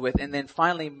involved with, and then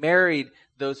finally married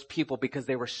those people because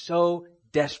they were so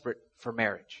desperate for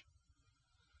marriage.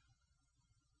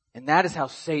 And that is how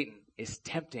Satan is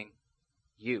tempting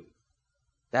you.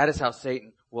 That is how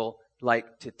Satan will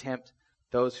like to tempt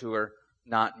those who are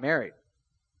not married.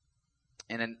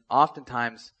 And then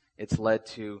oftentimes it's led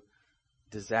to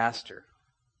disaster.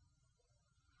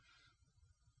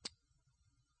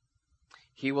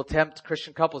 He will tempt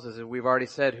Christian couples, as we've already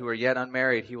said, who are yet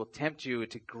unmarried. He will tempt you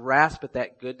to grasp at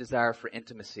that good desire for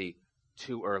intimacy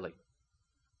too early.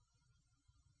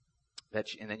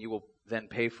 And then you will then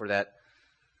pay for that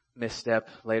misstep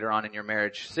later on in your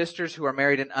marriage. Sisters who are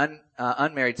married and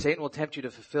unmarried, Satan will tempt you to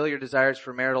fulfill your desires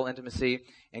for marital intimacy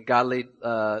and godly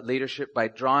leadership by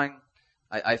drawing.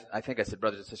 I think I said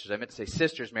brothers and sisters. I meant to say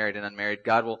sisters married and unmarried.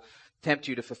 God will tempt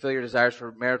you to fulfill your desires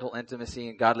for marital intimacy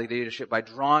and godly leadership by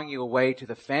drawing you away to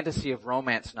the fantasy of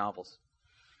romance novels.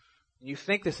 You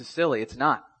think this is silly. It's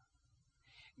not.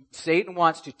 Satan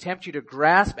wants to tempt you to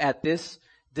grasp at this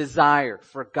desire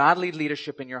for godly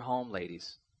leadership in your home,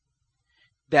 ladies.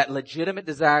 that legitimate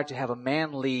desire to have a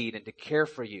man lead and to care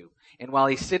for you. And while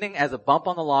he's sitting as a bump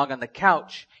on the log on the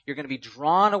couch, you're going to be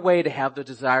drawn away to have the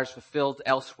desires fulfilled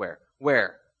elsewhere.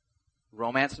 Where?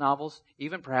 Romance novels,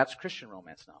 even perhaps Christian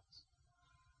romance novels.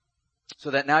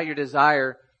 So that now your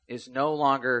desire is no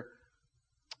longer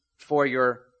for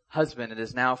your husband. It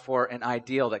is now for an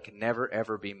ideal that can never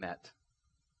ever be met.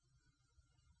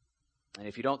 And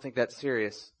if you don't think that's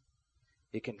serious,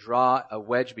 it can draw a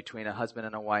wedge between a husband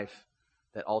and a wife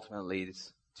that ultimately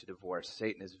leads to divorce.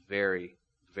 Satan is very,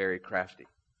 very crafty.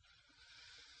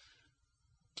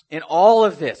 In all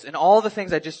of this, in all the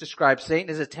things I just described, Satan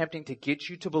is attempting to get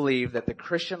you to believe that the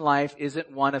Christian life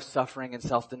isn't one of suffering and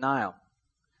self-denial.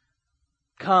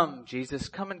 Come, Jesus,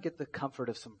 come and get the comfort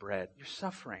of some bread. You're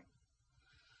suffering.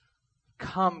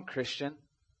 Come, Christian.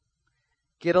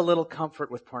 Get a little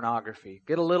comfort with pornography.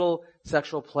 Get a little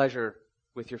sexual pleasure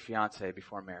with your fiancé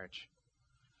before marriage.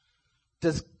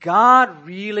 Does God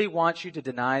really want you to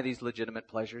deny these legitimate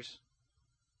pleasures?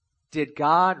 Did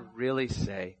God really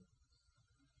say?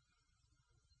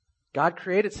 God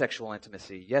created sexual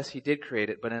intimacy. Yes, He did create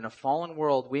it, but in a fallen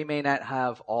world, we may not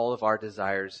have all of our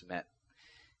desires met.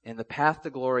 And the path to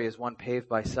glory is one paved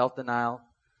by self-denial,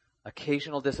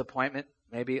 occasional disappointment,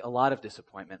 maybe a lot of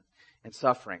disappointment, and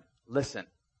suffering. Listen.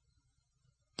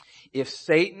 If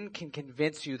Satan can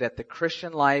convince you that the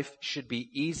Christian life should be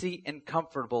easy and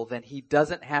comfortable, then he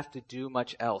doesn't have to do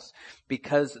much else.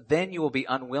 Because then you will be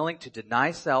unwilling to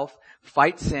deny self,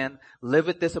 fight sin, live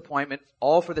with disappointment,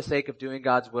 all for the sake of doing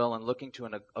God's will and looking to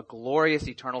a glorious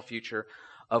eternal future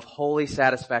of holy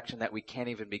satisfaction that we can't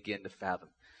even begin to fathom.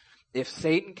 If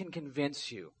Satan can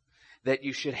convince you that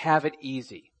you should have it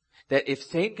easy, that if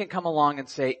Satan can come along and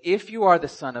say, if you are the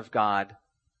Son of God,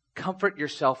 comfort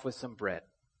yourself with some bread,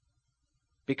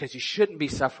 because you shouldn't be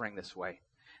suffering this way,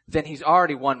 then he's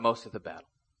already won most of the battle.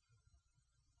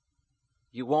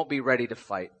 You won't be ready to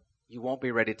fight. You won't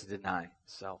be ready to deny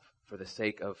self for the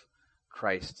sake of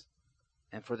Christ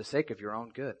and for the sake of your own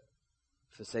good,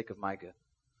 for the sake of my good.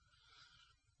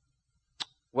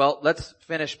 Well, let's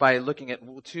finish by looking at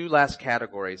two last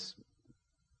categories.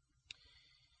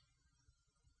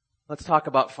 Let's talk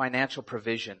about financial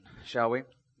provision, shall we?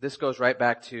 This goes right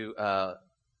back to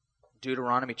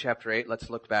Deuteronomy chapter 8. Let's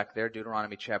look back there,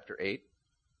 Deuteronomy chapter 8.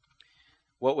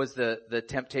 What was the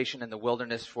temptation in the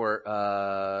wilderness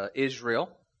for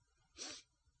Israel?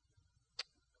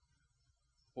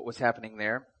 What was happening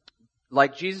there?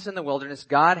 Like Jesus in the wilderness,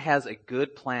 God has a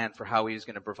good plan for how He was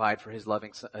going to provide for His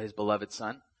beloved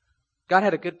Son. God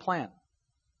had a good plan.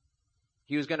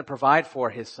 He was going to provide for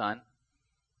His Son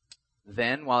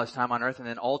then, while His time on earth, and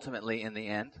then ultimately in the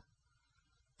end.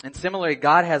 And similarly,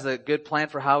 God has a good plan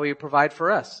for how He will provide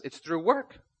for us. It's through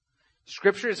work.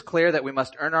 Scripture is clear that we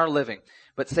must earn our living,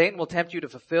 but Satan will tempt you to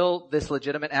fulfill this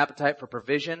legitimate appetite for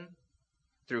provision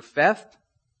through theft,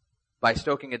 by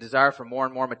stoking a desire for more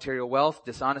and more material wealth,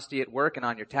 dishonesty at work and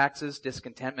on your taxes,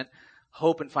 discontentment,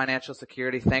 hope in financial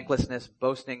security, thanklessness,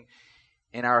 boasting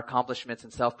in our accomplishments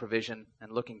and self-provision,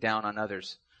 and looking down on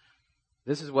others.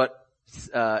 This is what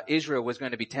Israel was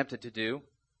going to be tempted to do.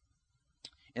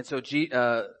 And so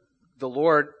the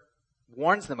Lord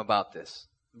warns them about this.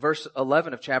 Verse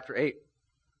 11 of chapter 8.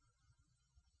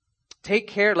 Take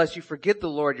care lest you forget the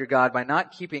Lord your God by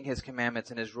not keeping His commandments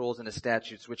and His rules and His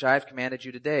statutes, which I have commanded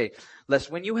you today,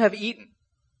 lest when you have eaten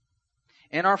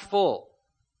and are full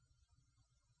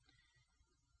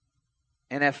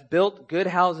and have built good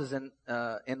houses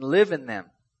and live in them,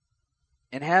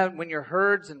 and have, when your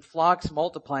herds and flocks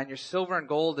multiply and your silver and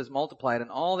gold is multiplied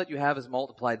and all that you have is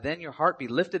multiplied, then your heart be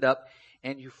lifted up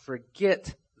and you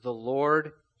forget the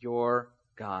Lord your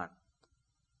God.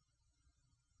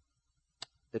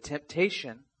 The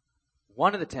temptation,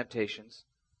 one of the temptations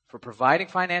for providing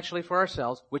financially for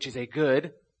ourselves, which is a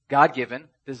good, God-given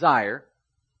desire,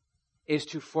 is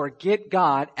to forget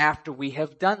God after we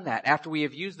have done that. After we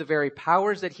have used the very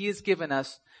powers that He has given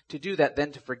us to do that,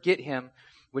 then to forget Him,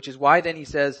 which is why then He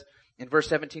says in verse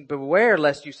 17, beware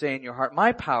lest you say in your heart,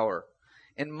 my power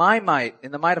and my might,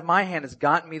 and the might of my hand has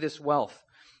gotten me this wealth.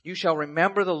 You shall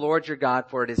remember the Lord your God,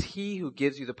 for it is He who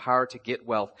gives you the power to get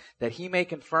wealth, that He may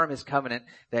confirm His covenant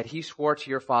that He swore to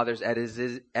your fathers as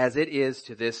it is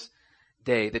to this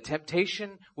day. The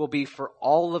temptation will be for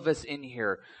all of us in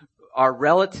here, our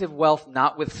relative wealth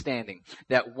notwithstanding,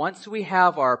 that once we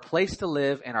have our place to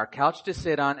live and our couch to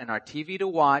sit on and our TV to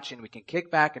watch and we can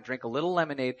kick back and drink a little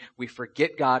lemonade, we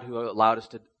forget God who allowed us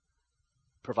to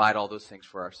provide all those things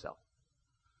for ourselves.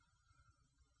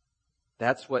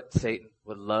 That's what Satan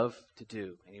would love to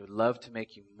do. And he would love to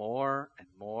make you more and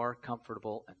more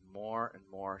comfortable and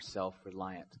more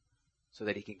self-reliant so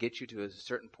that he can get you to a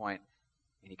certain point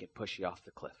and he can push you off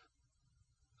the cliff.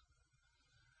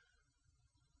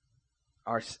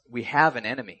 We have an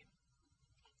enemy,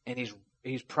 and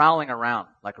he's prowling around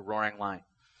like a roaring lion.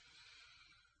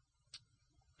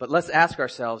 But let's ask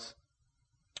ourselves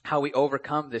how we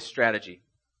overcome this strategy.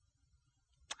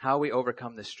 How we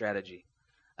overcome this strategy.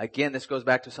 Again, this goes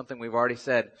back to something we've already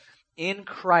said. In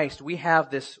Christ, we have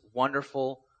this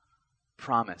wonderful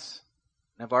promise.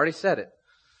 And I've already said it.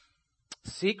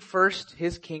 Seek first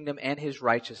his kingdom and his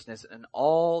righteousness, and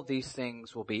all these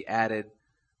things will be added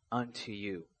unto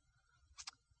you.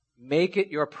 Make it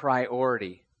your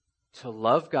priority to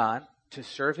love God, to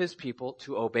serve his people,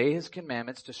 to obey his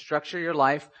commandments, to structure your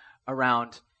life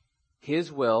around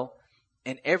his will,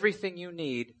 and everything you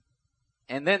need,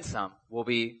 and then some, will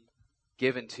be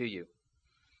given to you.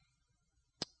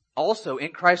 Also,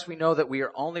 in Christ we know that we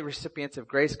are only recipients of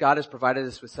grace. God has provided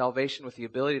us with salvation, with the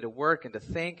ability to work and to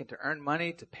think and to earn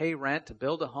money, to pay rent, to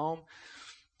build a home.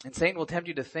 And Satan will tempt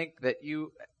you to think that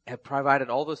you have provided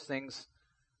all those things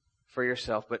for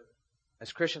yourself. But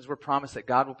as Christians, we're promised that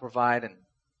God will provide, and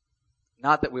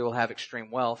not that we will have extreme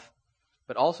wealth,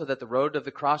 but also that the road of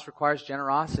the cross requires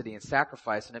generosity and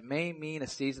sacrifice, and it may mean a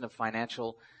season of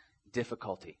financial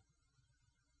difficulty.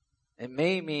 It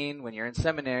may mean when you're in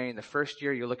seminary in the first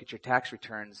year, you look at your tax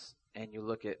returns and you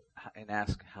look at and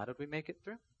ask, how did we make it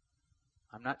through?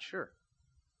 I'm not sure,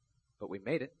 but we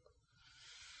made it.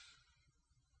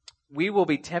 We will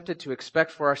be tempted to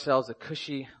expect for ourselves a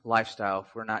cushy lifestyle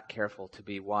if we're not careful to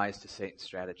be wise to Satan's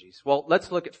strategies. Well,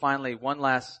 let's look at finally one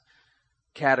last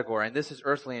category, and this is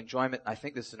earthly enjoyment. I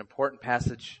think this is an important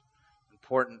passage,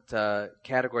 important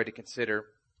category to consider,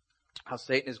 how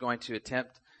Satan is going to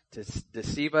attempt to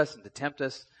deceive us and to tempt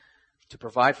us to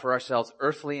provide for ourselves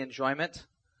earthly enjoyment.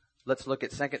 Let's look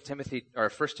at 1 Timothy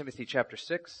chapter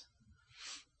 6.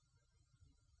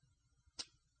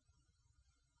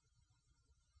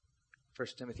 1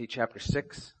 Timothy chapter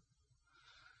 6.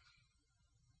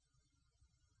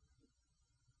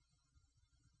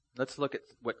 Let's look at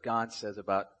what God says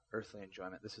about earthly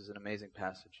enjoyment. This is an amazing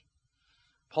passage.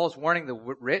 Paul's warning the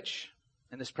rich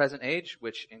in this present age,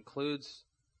 which includes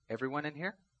everyone in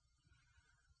here.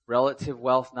 Relative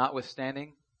wealth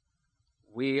notwithstanding,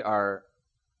 we are,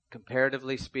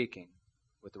 comparatively speaking,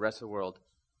 with the rest of the world,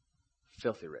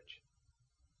 filthy rich.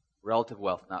 Relative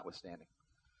wealth notwithstanding.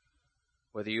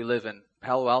 Whether you live in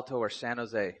Palo Alto or San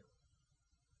Jose.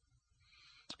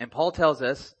 And Paul tells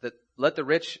us that let the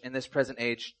rich in this present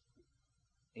age,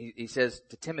 he says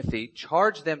to Timothy,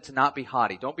 charge them to not be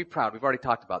haughty. Don't be proud. We've already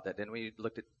talked about that, didn't we?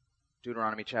 Looked at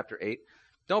Deuteronomy chapter 8.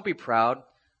 Don't be proud.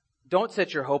 Don't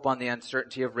set your hope on the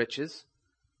uncertainty of riches.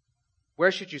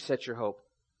 Where should you set your hope?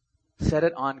 Set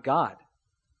it on God,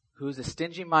 who is a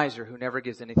stingy miser who never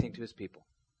gives anything to his people,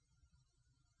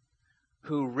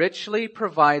 who richly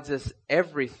provides us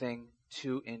everything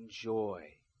to enjoy.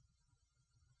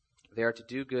 They are to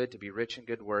do good, to be rich in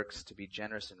good works, to be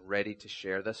generous and ready to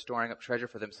share, thus storing up treasure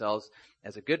for themselves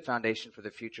as a good foundation for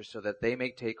the future, so that they may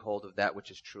take hold of that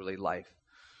which is truly life.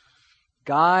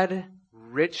 God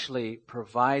richly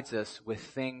provides us with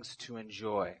things to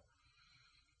enjoy.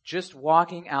 Just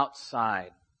walking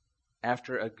outside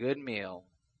after a good meal,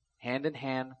 hand in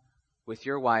hand with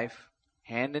your wife,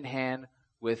 hand in hand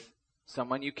with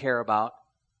someone you care about,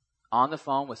 on the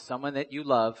phone with someone that you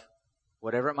love,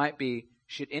 whatever it might be,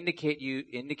 should indicate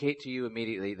to you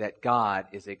immediately that God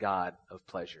is a God of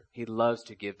pleasure. He loves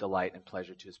to give delight and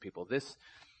pleasure to his people. This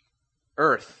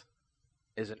earth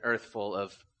is an earth full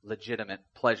of legitimate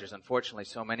pleasures. Unfortunately,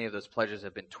 so many of those pleasures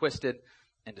have been twisted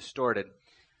and distorted.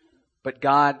 But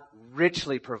God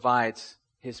richly provides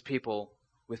his people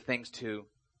with things to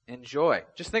enjoy.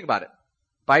 Just think about it.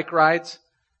 Bike rides,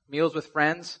 meals with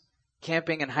friends,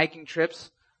 camping and hiking trips,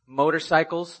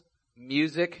 motorcycles,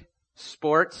 music,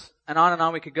 sports, and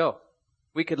on we could go.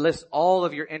 We could list all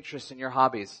of your interests and your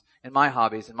hobbies and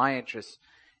my interests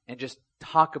and just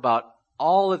talk about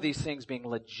all of these things being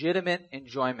legitimate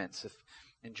enjoyments if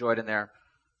enjoyed in their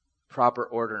proper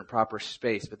order and proper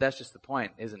space. But that's just the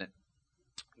point, isn't it?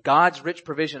 God's rich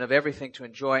provision of everything to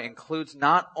enjoy includes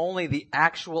not only the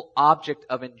actual object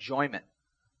of enjoyment,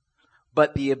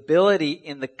 but the ability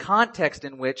in the context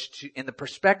in the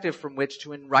perspective from which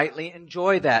to rightly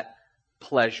enjoy that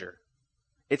pleasure.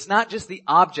 It's not just the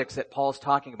objects that Paul's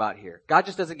talking about here. God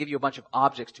just doesn't give you a bunch of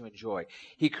objects to enjoy.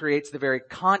 He creates the very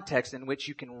context in which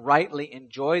you can rightly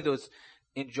enjoy those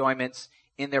enjoyments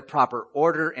in their proper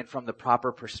order and from the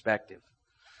proper perspective.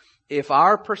 If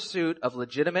our pursuit of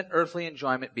legitimate earthly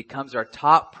enjoyment becomes our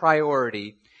top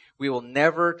priority, we will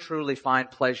never truly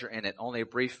find pleasure in it, only a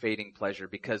brief fading pleasure,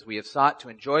 because we have sought to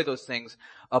enjoy those things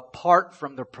apart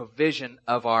from the provision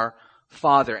of our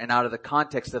Father and out of the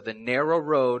context of the narrow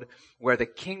road where the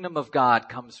kingdom of God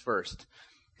comes first.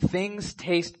 Things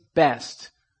taste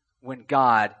best when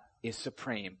God is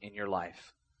supreme in your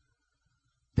life.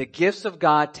 The gifts of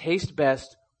God taste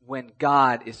best when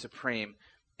God is supreme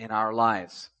in our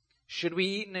lives. Should we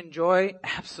eat and enjoy?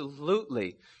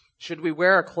 Absolutely. Should we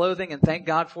wear our clothing and thank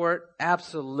God for it?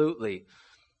 Absolutely.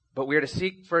 But we are to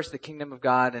seek first the kingdom of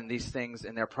God and these things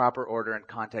in their proper order and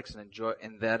context,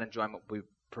 and that enjoyment will be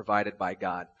provided by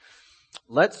God.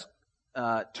 Let's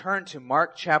turn to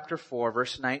Mark chapter 4,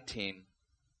 verse 19.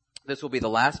 This will be the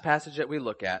last passage that we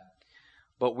look at,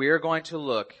 but we are going to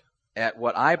look at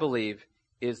what I believe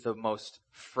is the most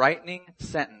frightening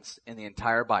sentence in the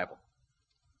entire Bible.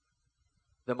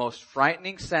 The most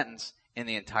frightening sentence in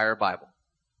the entire Bible.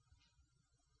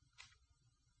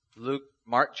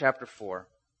 Mark chapter 4.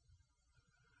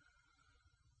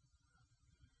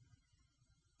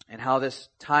 And how this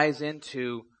ties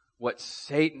into what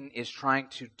Satan is trying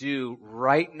to do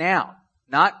right now.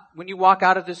 Not when you walk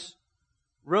out of this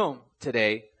room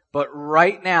today, but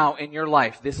right now in your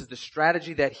life. This is the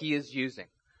strategy that he is using.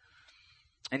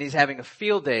 And he's having a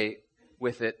field day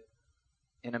with it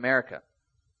in America.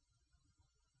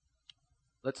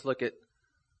 Let's look at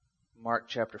Mark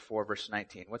chapter 4, verse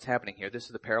 19. What's happening here? This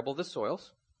is the parable of the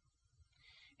soils.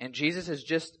 And Jesus has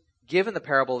just given the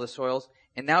parable of the soils,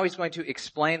 and now he's going to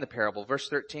explain the parable. Verse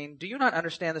 13, do you not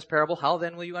understand this parable? How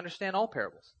then will you understand all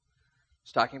parables?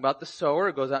 He's talking about the sower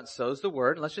who goes out and sows the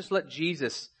word. And let's just let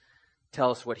Jesus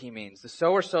tell us what he means. The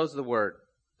sower sows the word.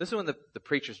 This is when the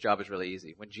preacher's job is really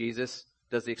easy. When Jesus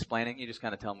does the explaining, you just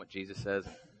kind of tell him what Jesus says.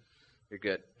 You're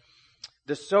good.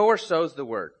 The sower sows the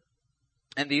word.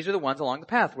 And these are the ones along the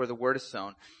path where the word is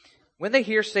sown. When they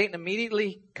hear, Satan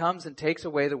immediately comes and takes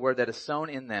away the word that is sown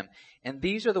in them. And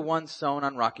these are the ones sown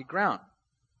on rocky ground.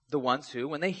 The ones who,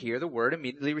 when they hear the word,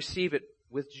 immediately receive it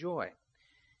with joy.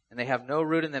 And they have no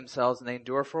root in themselves, and they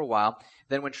endure for a while.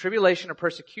 Then when tribulation or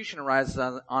persecution arises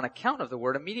on account of the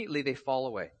word, immediately they fall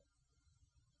away.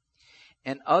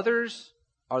 And others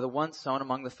are the ones sown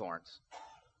among the thorns.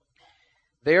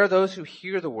 They are those who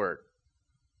hear the word.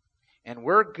 And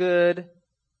we're good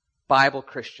Bible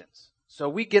Christians. So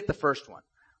we get the first one.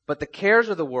 But the cares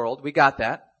of the world, we got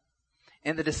that.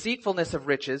 And the deceitfulness of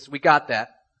riches, we got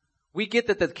that. We get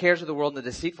that the cares of the world and the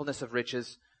deceitfulness of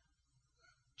riches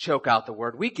choke out the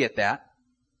word. We get that.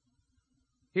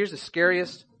 Here's the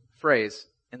scariest phrase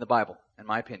in the Bible, in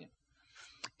my opinion.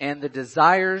 And the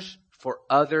desires for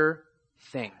other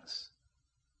things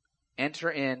enter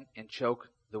in and choke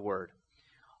the word.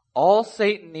 All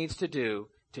Satan needs to do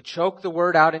to choke the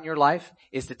word out in your life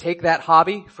is to take that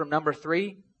hobby from number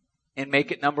 3 and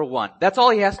make it number 1. That's all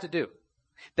he has to do.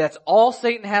 That's all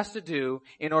Satan has to do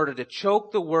in order to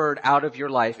choke the word out of your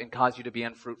life and cause you to be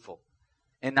unfruitful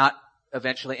and not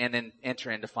eventually and then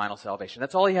enter into final salvation.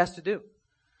 That's all he has to do.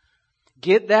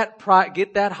 Get that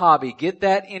hobby, get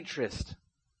that interest,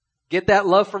 get that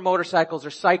love for motorcycles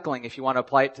or cycling if you want to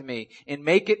apply it to me, and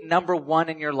make it number 1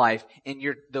 in your life, and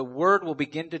the word will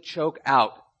begin to choke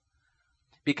out.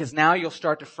 Because now you'll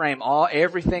start to frame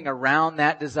everything around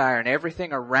that desire and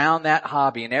everything around that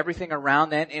hobby and everything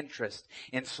around that interest.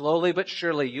 And slowly but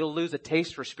surely you'll lose a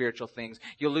taste for spiritual things.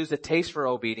 You'll lose a taste for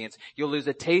obedience. You'll lose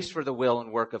a taste for the will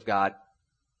and work of God.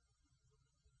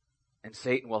 And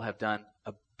Satan will have done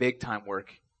a big time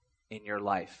work in your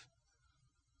life.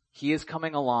 He is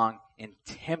coming along and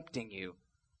tempting you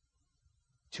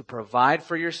to provide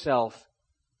for yourself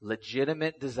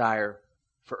legitimate desire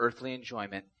for earthly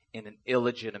enjoyment in an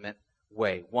illegitimate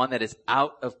way. One that is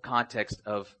out of context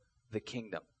of the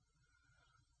kingdom.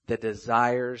 The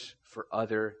desires for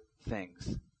other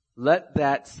things. Let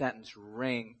that sentence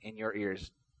ring in your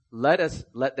ears. Let us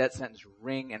let that sentence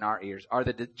ring in our ears. Are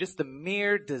just the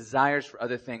mere desires for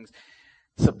other things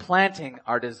supplanting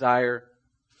our desire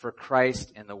for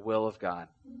Christ and the will of God?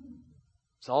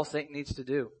 It's all Satan needs to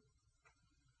do.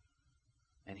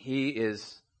 And he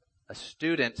is a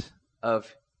student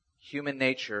of human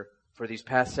nature for these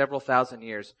past several thousand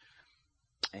years,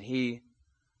 and he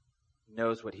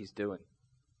knows what he's doing.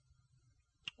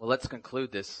 Well, let's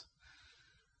conclude this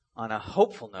on a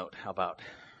hopeful note. How about?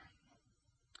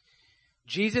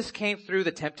 Jesus came through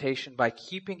the temptation by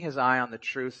keeping his eye on the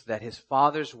truth that his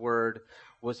Father's word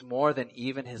was more than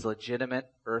even his legitimate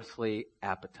earthly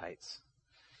appetites.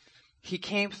 He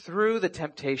came through the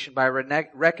temptation by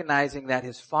recognizing that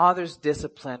his Father's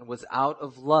discipline was out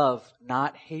of love,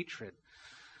 not hatred.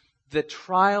 The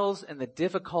trials and the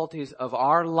difficulties of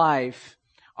our life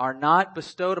are not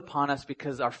bestowed upon us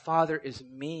because our Father is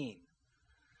mean,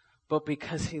 but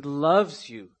because he loves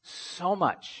you so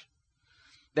much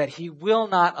that he will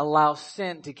not allow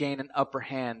sin to gain an upper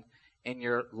hand in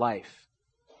your life.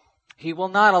 He will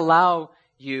not allow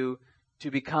you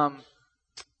to become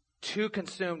too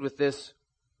consumed with this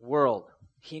world.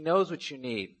 He knows what you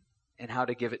need and how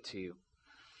to give it to you.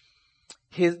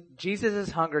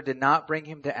 Jesus' hunger did not bring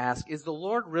him to ask, is the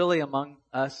Lord really among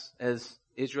us, as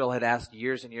Israel had asked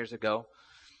years and years ago?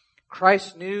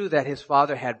 Christ knew that his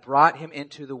Father had brought him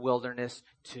into the wilderness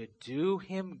to do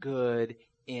him good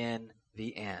in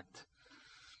the end.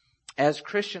 As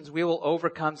Christians, we will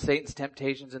overcome Satan's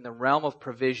temptations in the realm of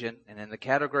provision and in the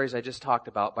categories I just talked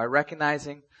about by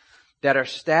recognizing that our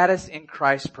status in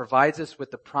Christ provides us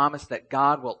with the promise that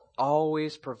God will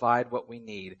always provide what we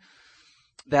need.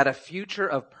 That a future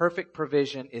of perfect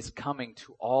provision is coming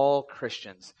to all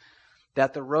Christians.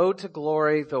 That the road to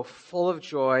glory, though full of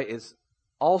joy, is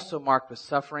also marked with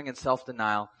suffering and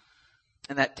self-denial.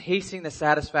 And that tasting the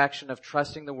satisfaction of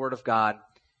trusting the Word of God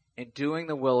and doing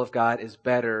the will of God is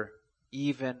better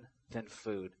even than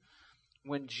food.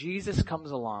 When Jesus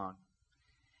comes along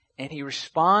and he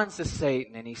responds to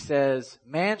Satan and he says,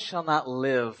 man shall not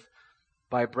live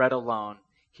by bread alone,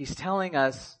 he's telling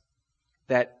us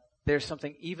that there's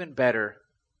something even better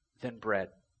than bread.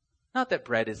 Not that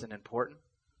bread isn't important,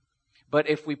 but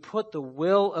if we put the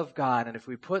will of God and if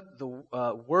we put the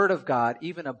Word of God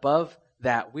even above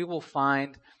that, we will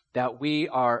find that we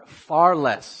are far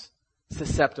less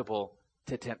susceptible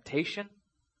to temptation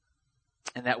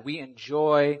and that we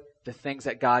enjoy the things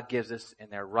that God gives us in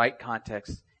their right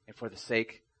context and for the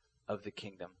sake of the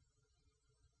kingdom.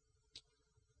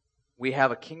 We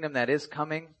have a kingdom that is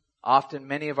coming. Often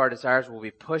many of our desires will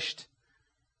be pushed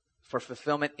for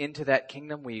fulfillment into that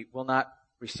kingdom. We will not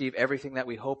receive everything that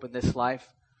we hope in this life.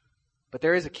 But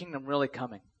there is a kingdom really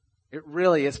coming. It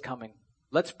really is coming.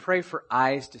 Let's pray for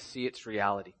eyes to see its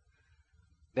reality.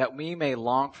 That we may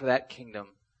long for that kingdom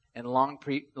and long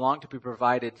to be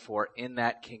provided for in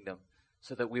that kingdom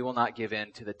so that we will not give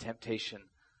in to the temptation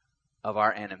of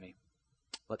our enemy.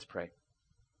 Let's pray.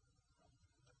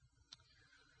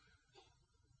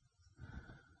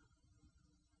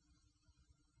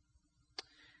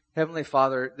 Heavenly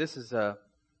Father,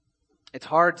 it's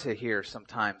hard to hear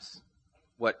sometimes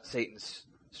what Satan's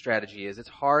strategy is. It's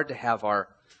hard to have our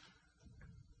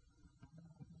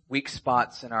weak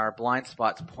spots and our blind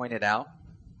spots pointed out.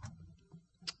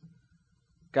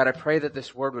 God, I pray that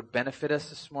this word would benefit us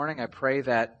this morning. I pray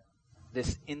that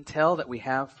this intel that we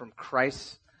have from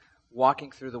Christ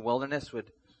walking through the wilderness would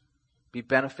be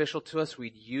beneficial to us.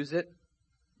 We'd use it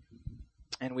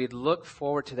and we'd look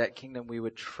forward to that kingdom. We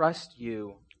would trust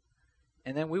you.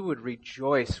 And then we would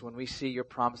rejoice when we see your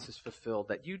promises fulfilled,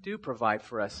 that you do provide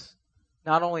for us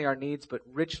not only our needs, but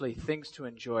richly things to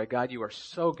enjoy. God, you are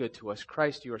so good to us.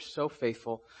 Christ, you are so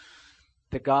faithful.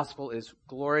 The gospel is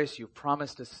glorious. You've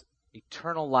promised us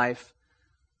eternal life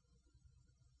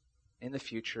in the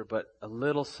future, but a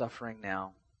little suffering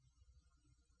now.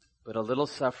 But a little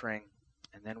suffering,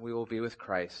 and then we will be with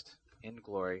Christ in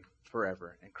glory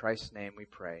forever. In Christ's name we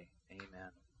pray.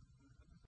 Amen.